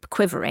 lip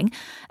quivering,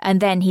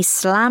 and then he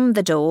slammed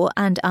the door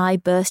and I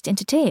burst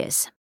into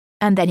tears.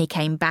 And then he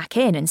came back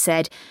in and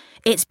said,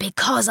 it's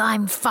because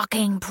I'm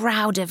fucking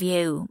proud of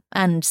you,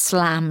 and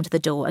slammed the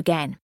door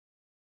again.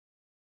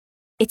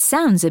 It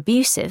sounds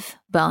abusive,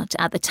 but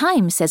at the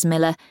time, says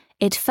Miller,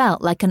 it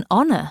felt like an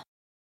honour.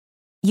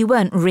 You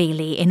weren't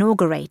really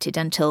inaugurated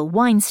until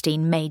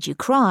Weinstein made you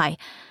cry.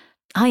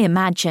 I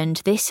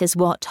imagined this is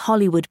what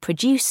Hollywood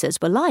producers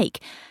were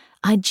like.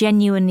 I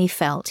genuinely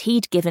felt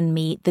he'd given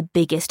me the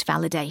biggest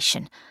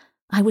validation.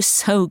 I was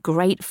so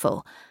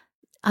grateful.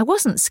 I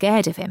wasn't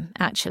scared of him,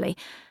 actually,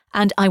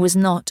 and I was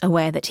not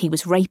aware that he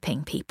was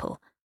raping people.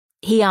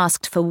 He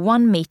asked for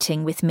one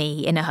meeting with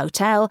me in a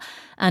hotel,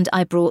 and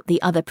I brought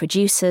the other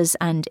producers,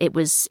 and it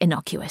was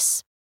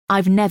innocuous.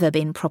 I've never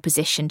been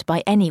propositioned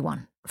by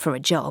anyone for a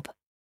job.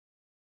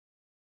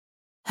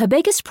 Her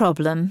biggest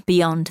problem,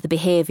 beyond the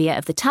behaviour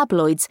of the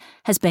tabloids,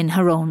 has been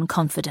her own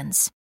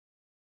confidence.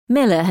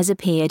 Miller has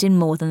appeared in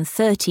more than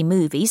 30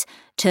 movies,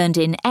 turned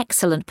in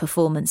excellent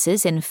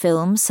performances in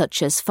films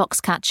such as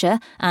Foxcatcher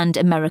and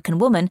American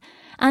Woman,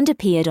 and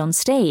appeared on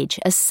stage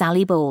as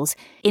Sally Bowles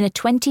in a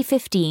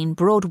 2015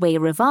 Broadway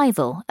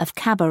revival of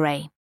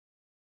Cabaret.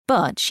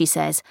 But, she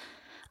says,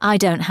 I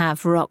don't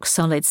have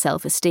rock-solid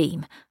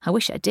self-esteem. I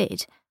wish I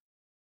did.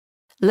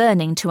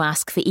 Learning to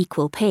ask for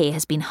equal pay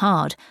has been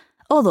hard,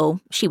 although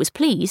she was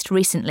pleased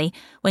recently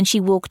when she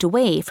walked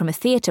away from a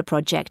theatre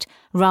project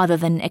rather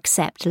than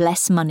accept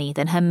less money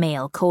than her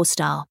male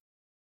co-star.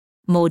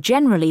 More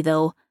generally,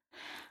 though,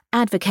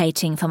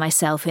 advocating for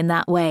myself in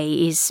that way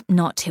is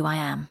not who I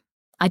am.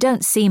 I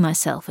don't see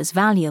myself as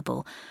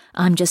valuable.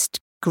 I'm just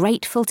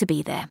grateful to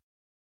be there.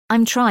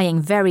 I'm trying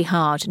very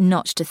hard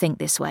not to think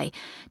this way,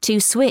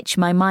 to switch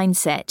my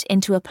mindset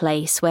into a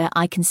place where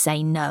I can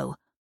say no.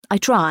 I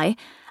try,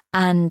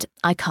 and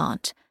I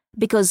can't.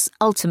 Because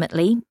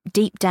ultimately,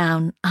 deep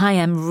down, I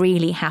am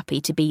really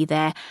happy to be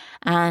there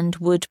and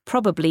would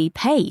probably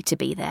pay to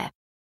be there.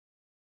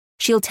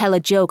 She'll tell a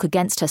joke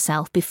against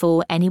herself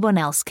before anyone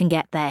else can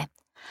get there.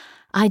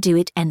 I do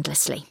it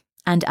endlessly,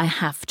 and I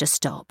have to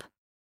stop.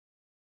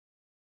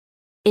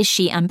 Is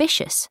she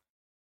ambitious?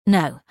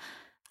 No.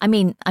 I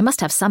mean, I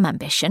must have some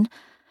ambition.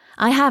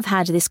 I have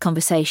had this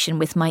conversation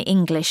with my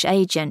English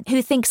agent,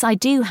 who thinks I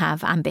do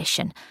have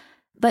ambition.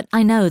 But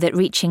I know that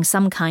reaching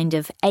some kind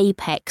of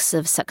apex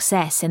of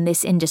success in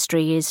this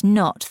industry is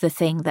not the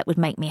thing that would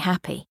make me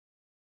happy.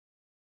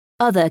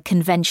 Other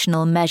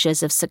conventional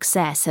measures of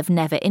success have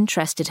never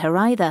interested her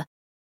either.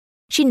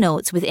 She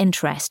notes with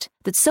interest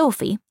that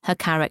Sophie, her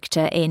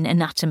character in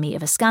Anatomy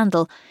of a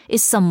Scandal,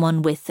 is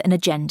someone with an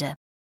agenda.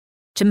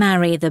 To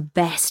marry the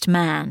best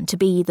man, to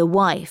be the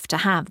wife, to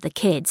have the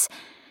kids,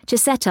 to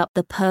set up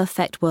the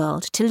perfect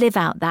world, to live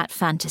out that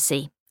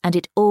fantasy, and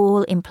it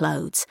all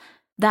implodes.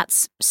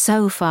 That's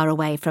so far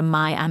away from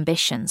my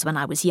ambitions when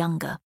I was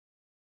younger.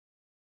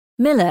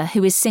 Miller,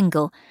 who is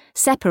single,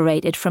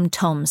 separated from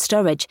Tom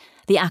Sturridge,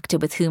 the actor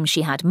with whom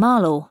she had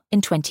Marlowe,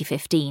 in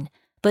 2015,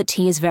 but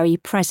he is very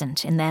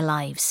present in their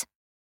lives.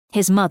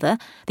 His mother,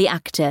 the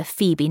actor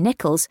Phoebe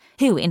Nichols,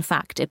 who in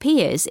fact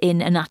appears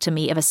in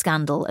Anatomy of a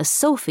Scandal as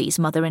Sophie's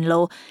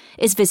mother-in-law,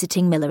 is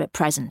visiting Miller at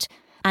present,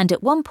 and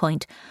at one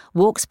point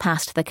walks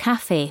past the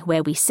cafe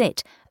where we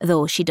sit,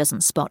 though she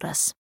doesn't spot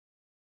us.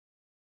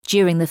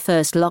 During the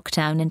first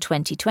lockdown in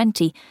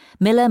 2020,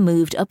 Miller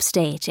moved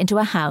upstate into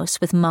a house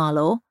with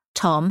Marlowe,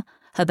 Tom,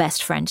 her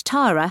best friend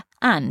Tara,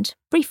 and,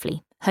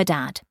 briefly, her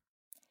dad.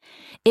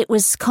 It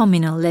was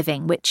communal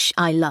living, which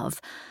I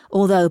love,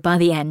 although by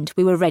the end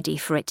we were ready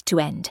for it to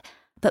end.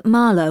 But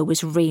Marlowe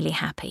was really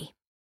happy.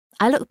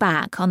 I look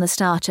back on the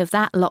start of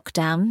that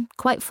lockdown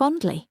quite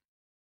fondly.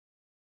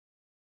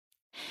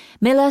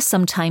 Miller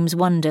sometimes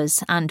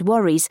wonders and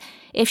worries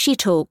if she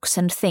talks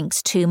and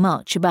thinks too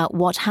much about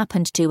what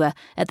happened to her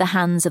at the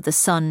hands of the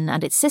Sun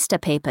and its sister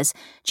papers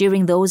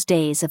during those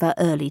days of her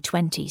early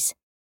 20s,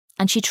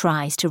 and she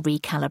tries to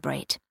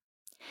recalibrate.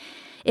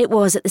 It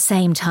was at the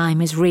same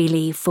time as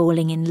really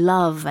falling in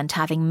love and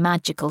having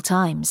magical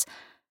times.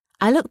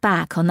 I look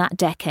back on that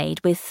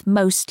decade with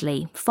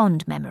mostly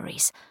fond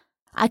memories.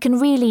 I can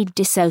really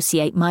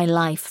dissociate my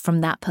life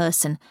from that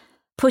person,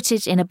 put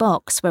it in a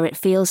box where it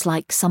feels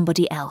like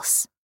somebody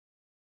else.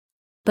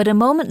 But a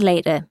moment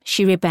later,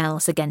 she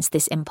rebels against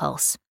this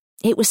impulse.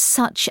 It was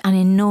such an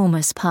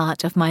enormous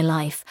part of my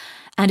life,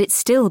 and it's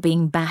still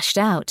being bashed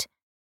out.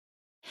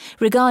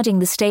 Regarding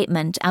the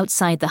statement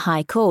outside the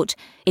High Court,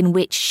 in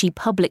which she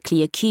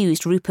publicly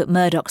accused Rupert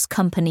Murdoch's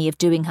company of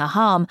doing her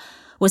harm,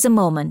 was a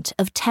moment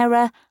of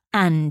terror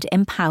and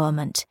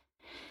empowerment.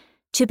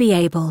 To be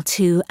able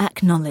to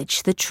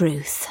acknowledge the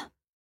truth.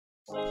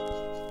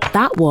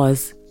 That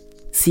was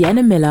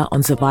Sienna Miller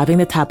on Surviving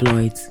the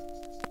Tabloids.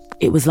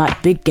 It was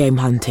like big game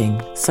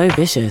hunting, so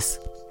vicious,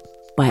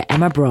 by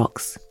Emma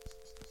Brox.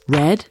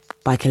 Read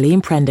by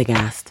Colleen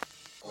Prendergast.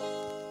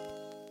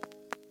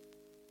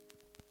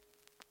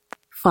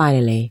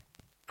 Finally,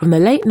 from the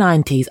late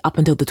 90s up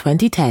until the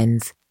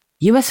 2010s,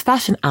 US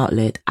fashion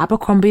outlet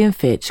Abercrombie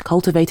Fitch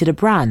cultivated a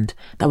brand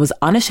that was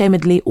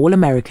unashamedly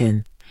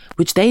all-American,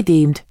 which they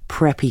deemed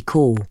preppy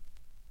cool.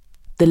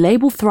 The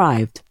label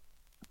thrived,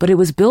 but it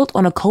was built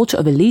on a culture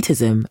of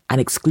elitism and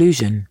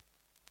exclusion.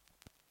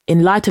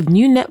 In light of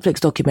new Netflix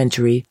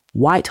documentary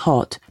White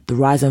Hot, The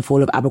Rise and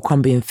Fall of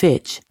Abercrombie &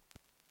 Fitch,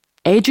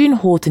 Adrian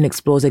Horton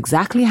explores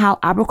exactly how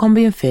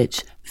Abercrombie &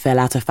 Fitch fell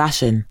out of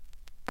fashion.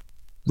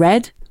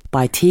 Read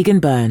by Tegan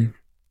Byrne.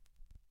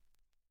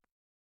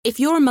 If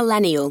you're a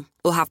millennial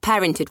or have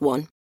parented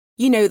one,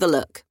 you know the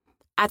look.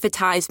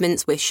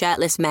 Advertisements with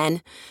shirtless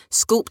men,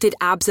 sculpted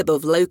abs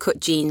above low-cut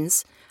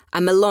jeans,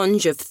 a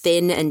melange of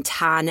thin and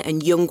tan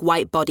and young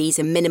white bodies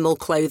in minimal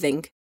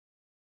clothing.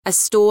 A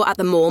store at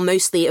the mall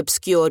mostly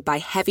obscured by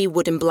heavy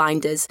wooden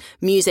blinders,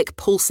 music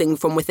pulsing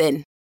from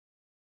within.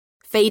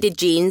 Faded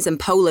jeans and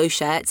polo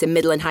shirts in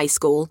middle and high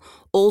school,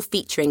 all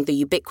featuring the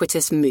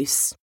ubiquitous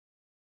mousse.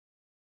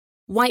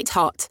 White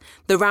Hot,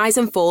 The Rise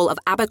and Fall of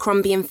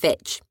Abercrombie &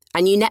 Fitch,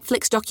 a new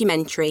Netflix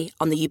documentary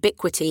on the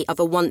ubiquity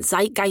of a once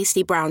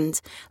zeitgeisty brand,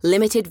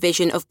 limited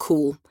vision of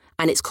cool,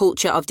 and its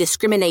culture of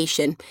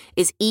discrimination,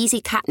 is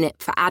easy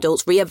catnip for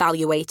adults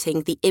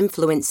re-evaluating the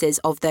influences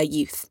of their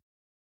youth.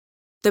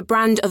 The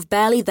brand of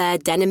barely there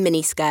denim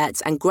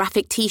miniskirts and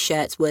graphic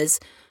t-shirts was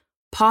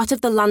part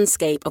of the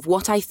landscape of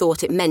what I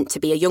thought it meant to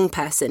be a young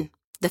person,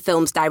 the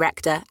film's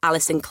director,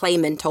 Alison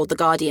Clayman, told The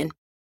Guardian.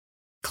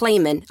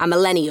 Clayman, a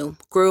millennial,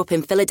 grew up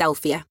in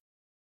Philadelphia.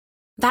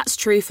 That's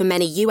true for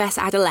many US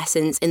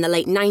adolescents in the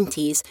late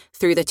 90s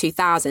through the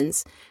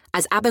 2000s,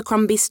 as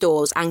Abercrombie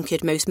stores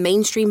anchored most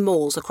mainstream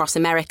malls across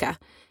America,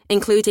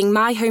 including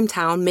my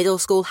hometown middle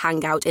school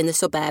hangout in the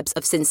suburbs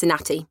of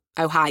Cincinnati,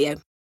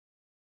 Ohio.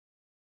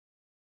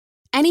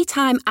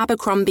 Anytime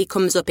Abercrombie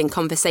comes up in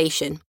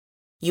conversation,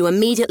 you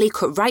immediately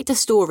cut right to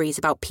stories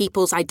about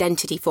people's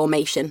identity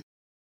formation,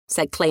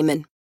 said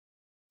Clayman.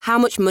 How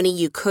much money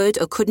you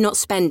could or could not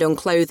spend on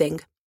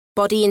clothing,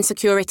 body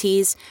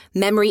insecurities,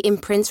 memory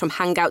imprints from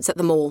hangouts at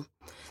the mall,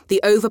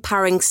 the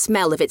overpowering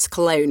smell of its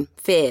cologne,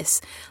 fierce,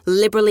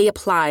 liberally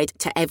applied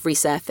to every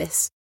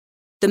surface.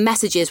 The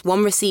messages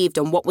one received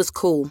on what was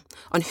cool,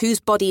 on whose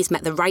bodies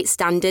met the right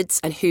standards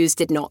and whose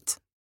did not.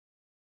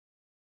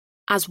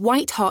 As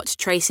White Hot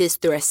traces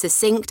through a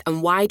succinct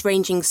and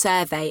wide-ranging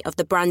survey of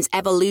the brand's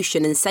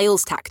evolution and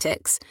sales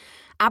tactics,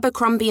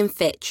 Abercrombie &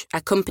 Fitch,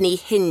 a company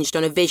hinged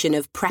on a vision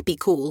of preppy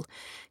cool,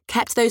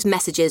 kept those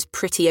messages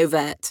pretty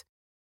overt.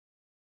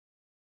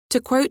 To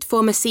quote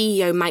former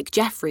CEO Mike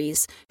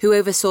Jeffries, who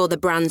oversaw the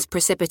brand's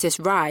precipitous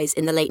rise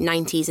in the late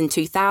 90s and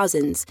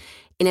 2000s,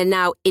 in a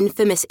now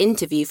infamous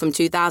interview from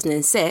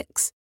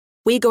 2006,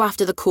 "We go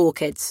after the cool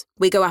kids.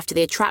 We go after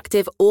the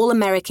attractive,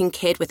 all-American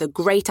kid with a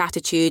great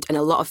attitude and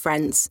a lot of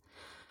friends.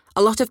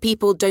 A lot of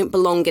people don't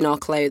belong in our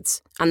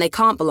clothes, and they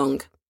can't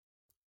belong.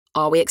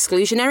 Are we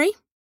exclusionary?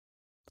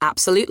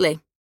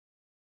 Absolutely."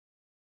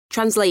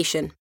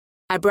 Translation: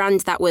 a brand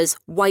that was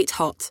white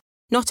hot,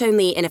 not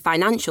only in a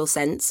financial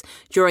sense,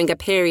 during a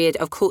period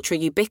of cultural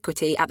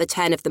ubiquity at the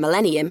turn of the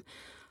millennium,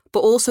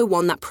 but also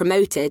one that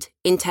promoted,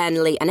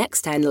 internally and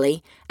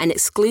externally, an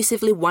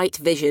exclusively white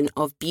vision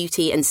of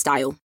beauty and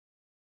style.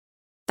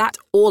 That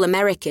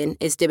all-American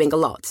is doing a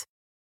lot.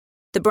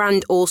 The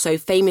brand also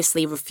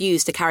famously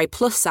refused to carry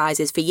plus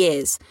sizes for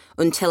years,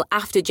 until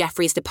after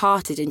Jeffries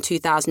departed in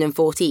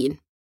 2014.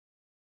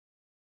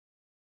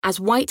 As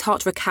White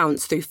Hot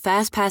recounts through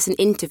first-person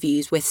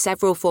interviews with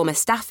several former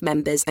staff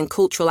members and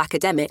cultural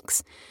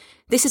academics,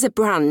 this is a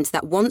brand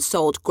that once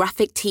sold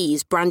graphic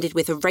tees branded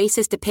with a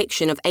racist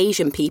depiction of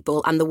Asian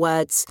people and the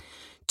words,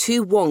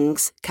 "Two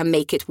Wongs can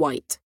make it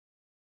white."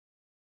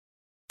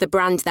 The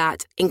brand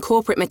that, in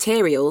corporate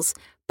materials,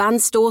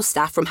 banned store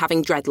staff from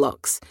having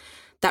dreadlocks,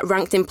 that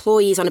ranked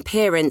employees on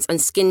appearance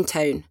and skin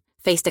tone,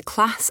 faced a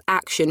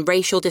class-action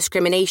racial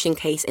discrimination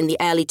case in the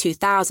early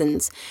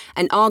 2000s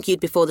and argued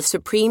before the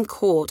Supreme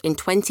Court in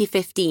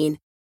 2015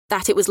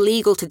 that it was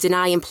legal to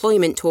deny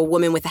employment to a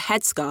woman with a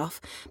headscarf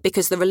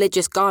because the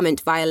religious garment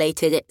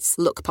violated its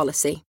look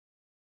policy.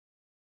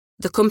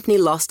 The company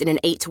lost in an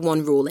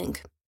 8-1 ruling.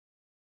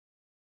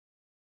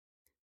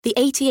 The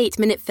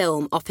 88-minute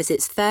film offers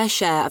its fair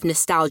share of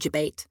nostalgia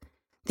bait.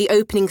 The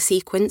opening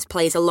sequence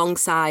plays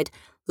alongside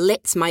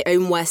Lit's My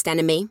Own Worst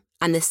Enemy,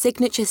 and the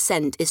signature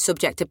scent is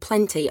subject to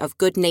plenty of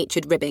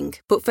good-natured ribbing,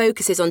 but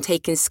focuses on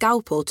taking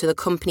scalpel to the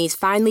company's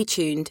finely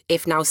tuned,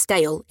 if now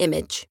stale,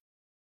 image.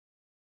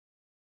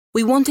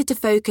 We wanted to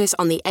focus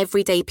on the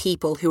everyday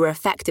people who were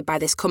affected by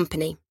this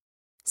company,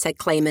 said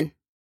Clayman.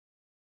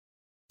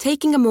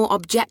 Taking a more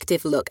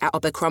objective look at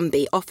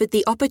Abercrombie offered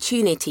the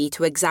opportunity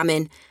to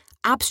examine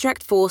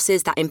abstract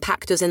forces that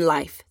impact us in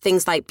life,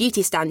 things like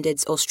beauty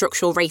standards or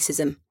structural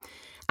racism,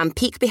 and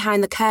peek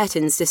behind the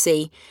curtains to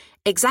see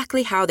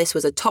exactly how this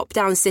was a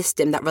top-down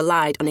system that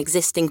relied on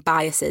existing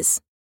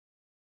biases.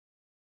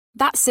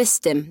 That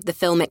system, the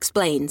film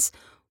explains,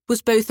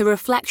 was both a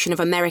reflection of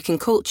American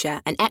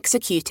culture and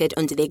executed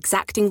under the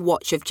exacting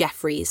watch of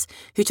Jeffries,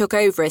 who took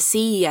over as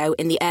CEO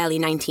in the early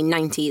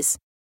 1990s.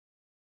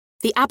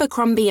 The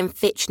Abercrombie &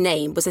 Fitch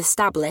name was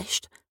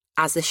established,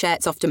 as the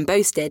shirts often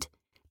boasted,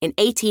 in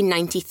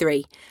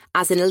 1893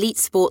 as an elite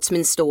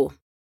sportsman's store.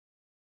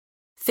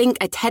 Think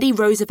a Teddy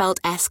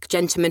Roosevelt-esque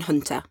gentleman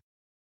hunter.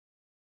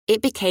 It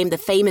became the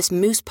famous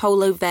moose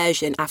polo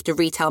version after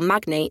retail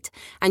magnate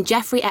and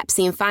Jeffrey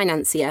Epstein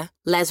financier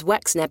Les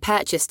Wexner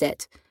purchased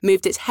it,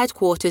 moved its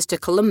headquarters to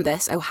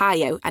Columbus,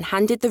 Ohio, and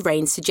handed the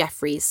reins to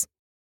Jeffries.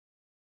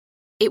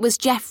 It was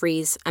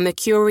Jeffries, a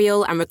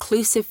mercurial and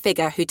reclusive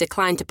figure who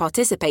declined to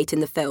participate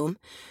in the film,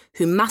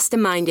 who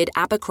masterminded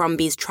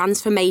Abercrombie's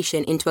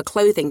transformation into a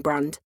clothing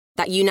brand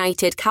that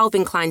united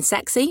Calvin Klein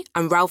Sexy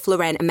and Ralph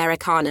Lauren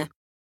Americana.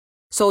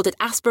 Sold at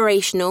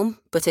aspirational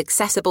but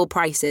accessible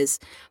prices,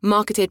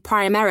 marketed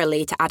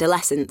primarily to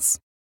adolescents.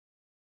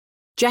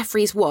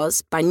 Jeffries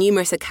was, by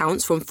numerous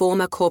accounts from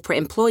former corporate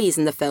employees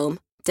in the film,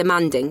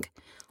 demanding,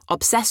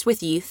 obsessed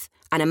with youth,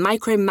 and a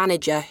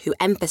micromanager who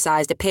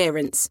emphasised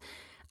appearance,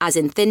 as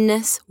in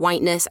thinness,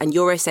 whiteness and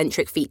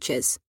Eurocentric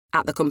features,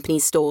 at the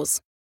company's stores.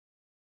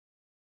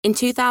 In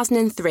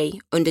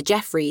 2003, under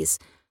Jeffries,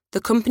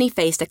 the company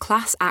faced a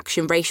class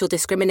action racial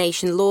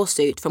discrimination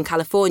lawsuit from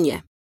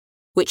California,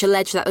 which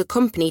alleged that the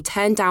company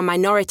turned down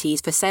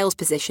minorities for sales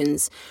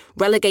positions,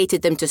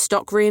 relegated them to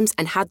stockrooms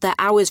and had their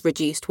hours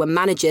reduced when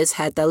managers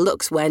heard their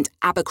looks weren't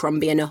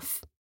Abercrombie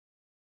enough.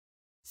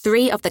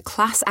 3 of the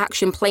class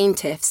action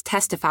plaintiffs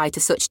testified to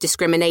such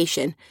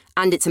discrimination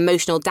and its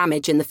emotional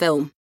damage in the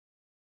film.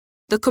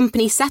 The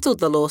company settled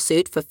the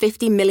lawsuit for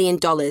 $50 million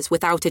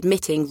without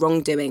admitting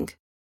wrongdoing.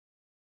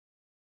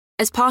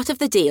 As part of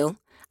the deal,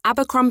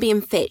 Abercrombie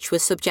 & Fitch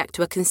was subject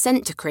to a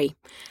consent decree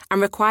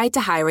and required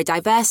to hire a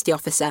diversity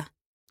officer,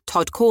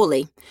 Todd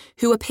Corley,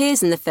 who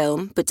appears in the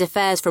film but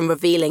defers from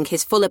revealing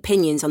his full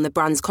opinions on the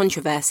brand's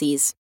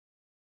controversies.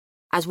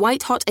 As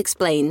White Hot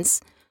explains,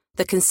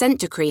 the consent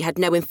decree had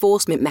no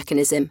enforcement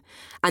mechanism,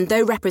 and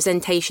though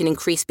representation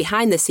increased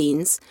behind the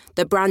scenes,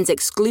 the brand's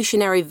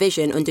exclusionary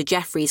vision under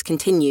Jeffries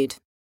continued.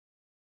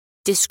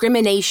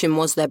 Discrimination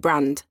was their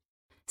brand,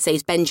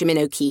 says Benjamin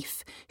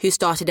O'Keefe, who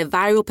started a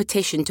viral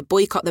petition to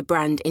boycott the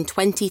brand in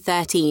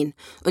 2013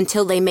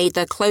 until they made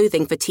their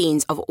clothing for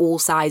teens of all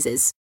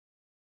sizes.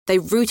 They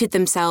rooted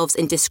themselves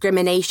in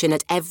discrimination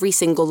at every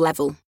single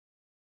level.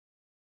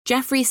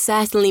 Jeffries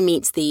certainly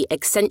meets the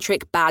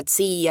eccentric bad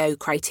CEO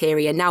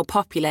criteria now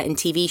popular in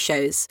TV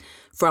shows,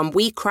 from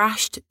We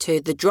Crashed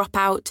to The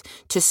Dropout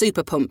to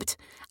Super Pumped,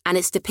 and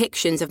its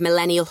depictions of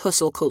millennial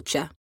hustle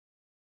culture.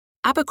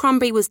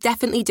 Abercrombie was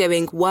definitely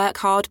doing work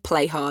hard,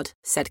 play hard,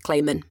 said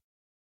Clayman.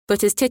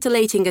 But as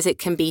titillating as it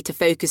can be to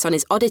focus on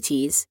his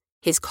oddities,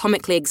 his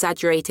comically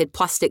exaggerated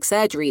plastic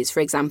surgeries,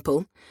 for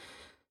example,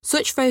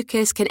 such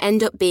focus can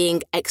end up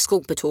being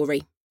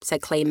exculpatory,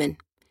 said Clayman.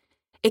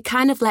 It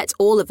kind of lets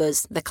all of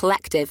us, the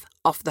collective,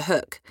 off the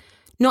hook,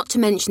 not to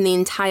mention the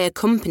entire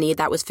company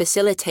that was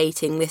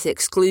facilitating this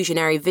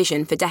exclusionary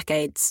vision for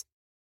decades.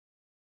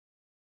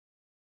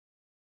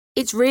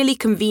 It's really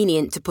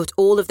convenient to put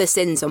all of the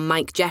sins on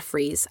Mike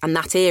Jeffries and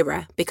that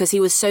era because he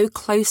was so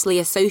closely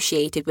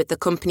associated with the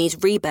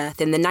company's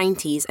rebirth in the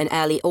 90s and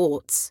early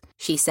aughts,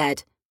 she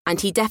said,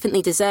 and he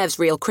definitely deserves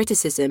real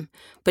criticism,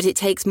 but it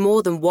takes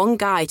more than one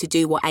guy to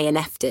do what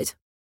A&F did.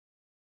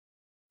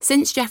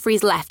 Since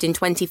Jeffries left in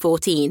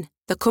 2014,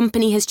 the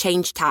company has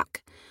changed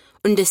tack.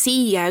 Under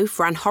CEO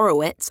Fran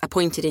Horowitz,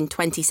 appointed in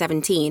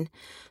 2017,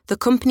 the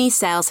company's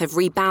sales have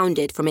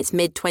rebounded from its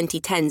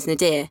mid-2010s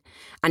nadir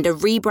and a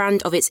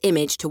rebrand of its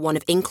image to one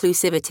of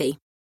inclusivity,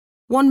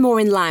 one more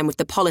in line with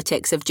the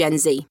politics of Gen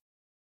Z.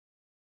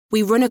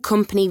 We run a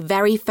company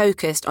very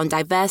focused on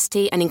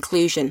diversity and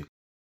inclusion,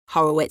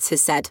 Horowitz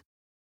has said.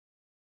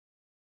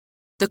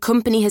 The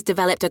company has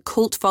developed a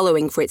cult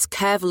following for its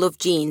curve love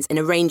jeans in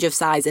a range of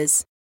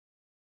sizes.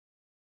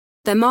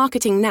 Their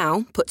marketing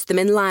now puts them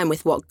in line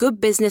with what good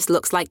business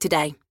looks like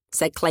today,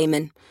 said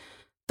Clayman.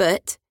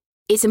 But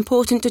it's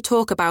important to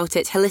talk about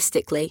it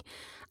holistically,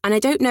 and I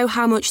don't know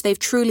how much they've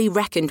truly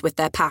reckoned with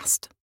their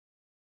past.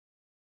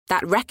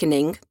 That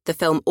reckoning, the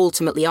film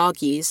ultimately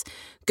argues,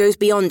 goes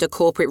beyond a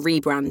corporate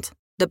rebrand.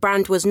 The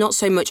brand was not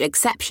so much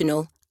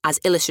exceptional as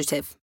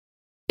illustrative.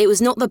 It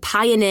was not the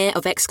pioneer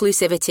of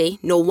exclusivity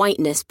nor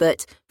whiteness,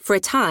 but, for a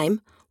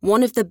time,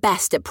 one of the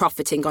best at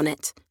profiting on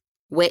it,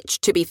 which,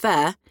 to be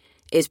fair,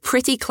 is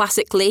pretty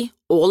classically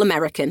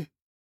all-American.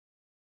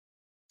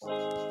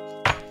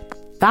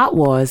 That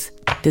was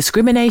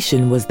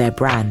Discrimination Was Their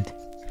Brand.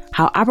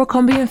 How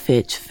Abercrombie &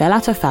 Fitch Fell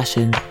Out of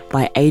Fashion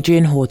by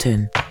Adrian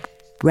Horton.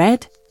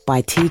 Read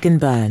by Tegan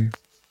Byrne.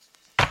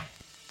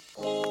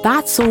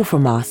 That's all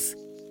from us.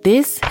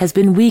 This has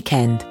been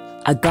Weekend,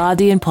 a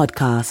Guardian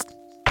podcast.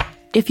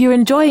 If you're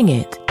enjoying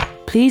it,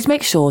 please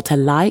make sure to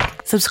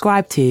like,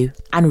 subscribe to,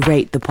 and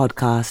rate the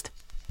podcast.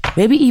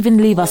 Maybe even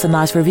leave us a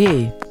nice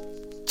review.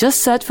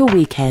 Just search for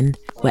Weekend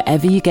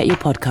wherever you get your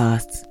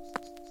podcasts.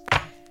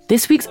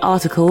 This week's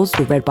articles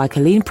were read by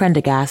Colleen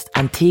Prendergast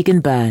and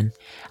Tegan Byrne,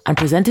 and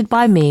presented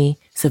by me,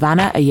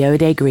 Savannah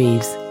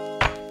Ayoade-Greaves.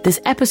 This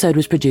episode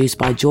was produced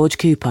by George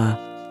Cooper.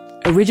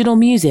 Original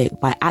music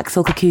by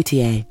Axel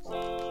Kacoutié.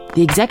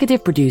 The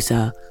executive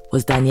producer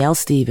was Danielle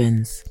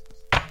Stevens.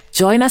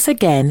 Join us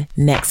again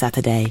next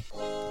Saturday.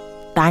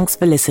 Thanks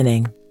for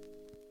listening.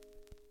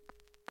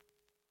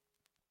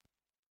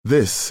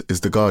 This is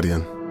The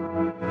Guardian.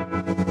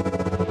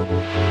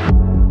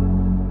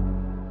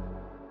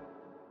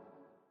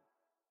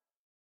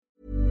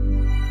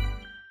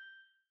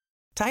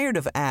 Tired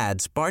of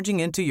ads barging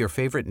into your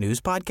favorite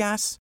news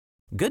podcasts?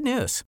 Good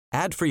news.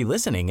 Ad-free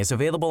listening is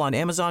available on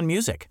Amazon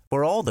Music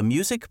for all the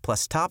music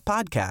plus top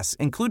podcasts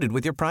included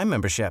with your Prime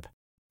membership.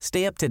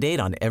 Stay up to date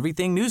on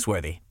everything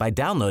newsworthy by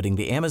downloading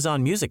the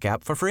Amazon Music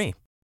app for free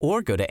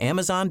or go to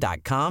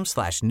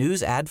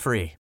amazon.com/news ad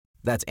free.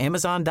 That's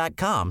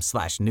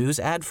amazon.com/news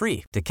ad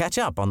free to catch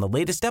up on the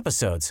latest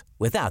episodes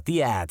without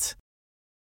the ads.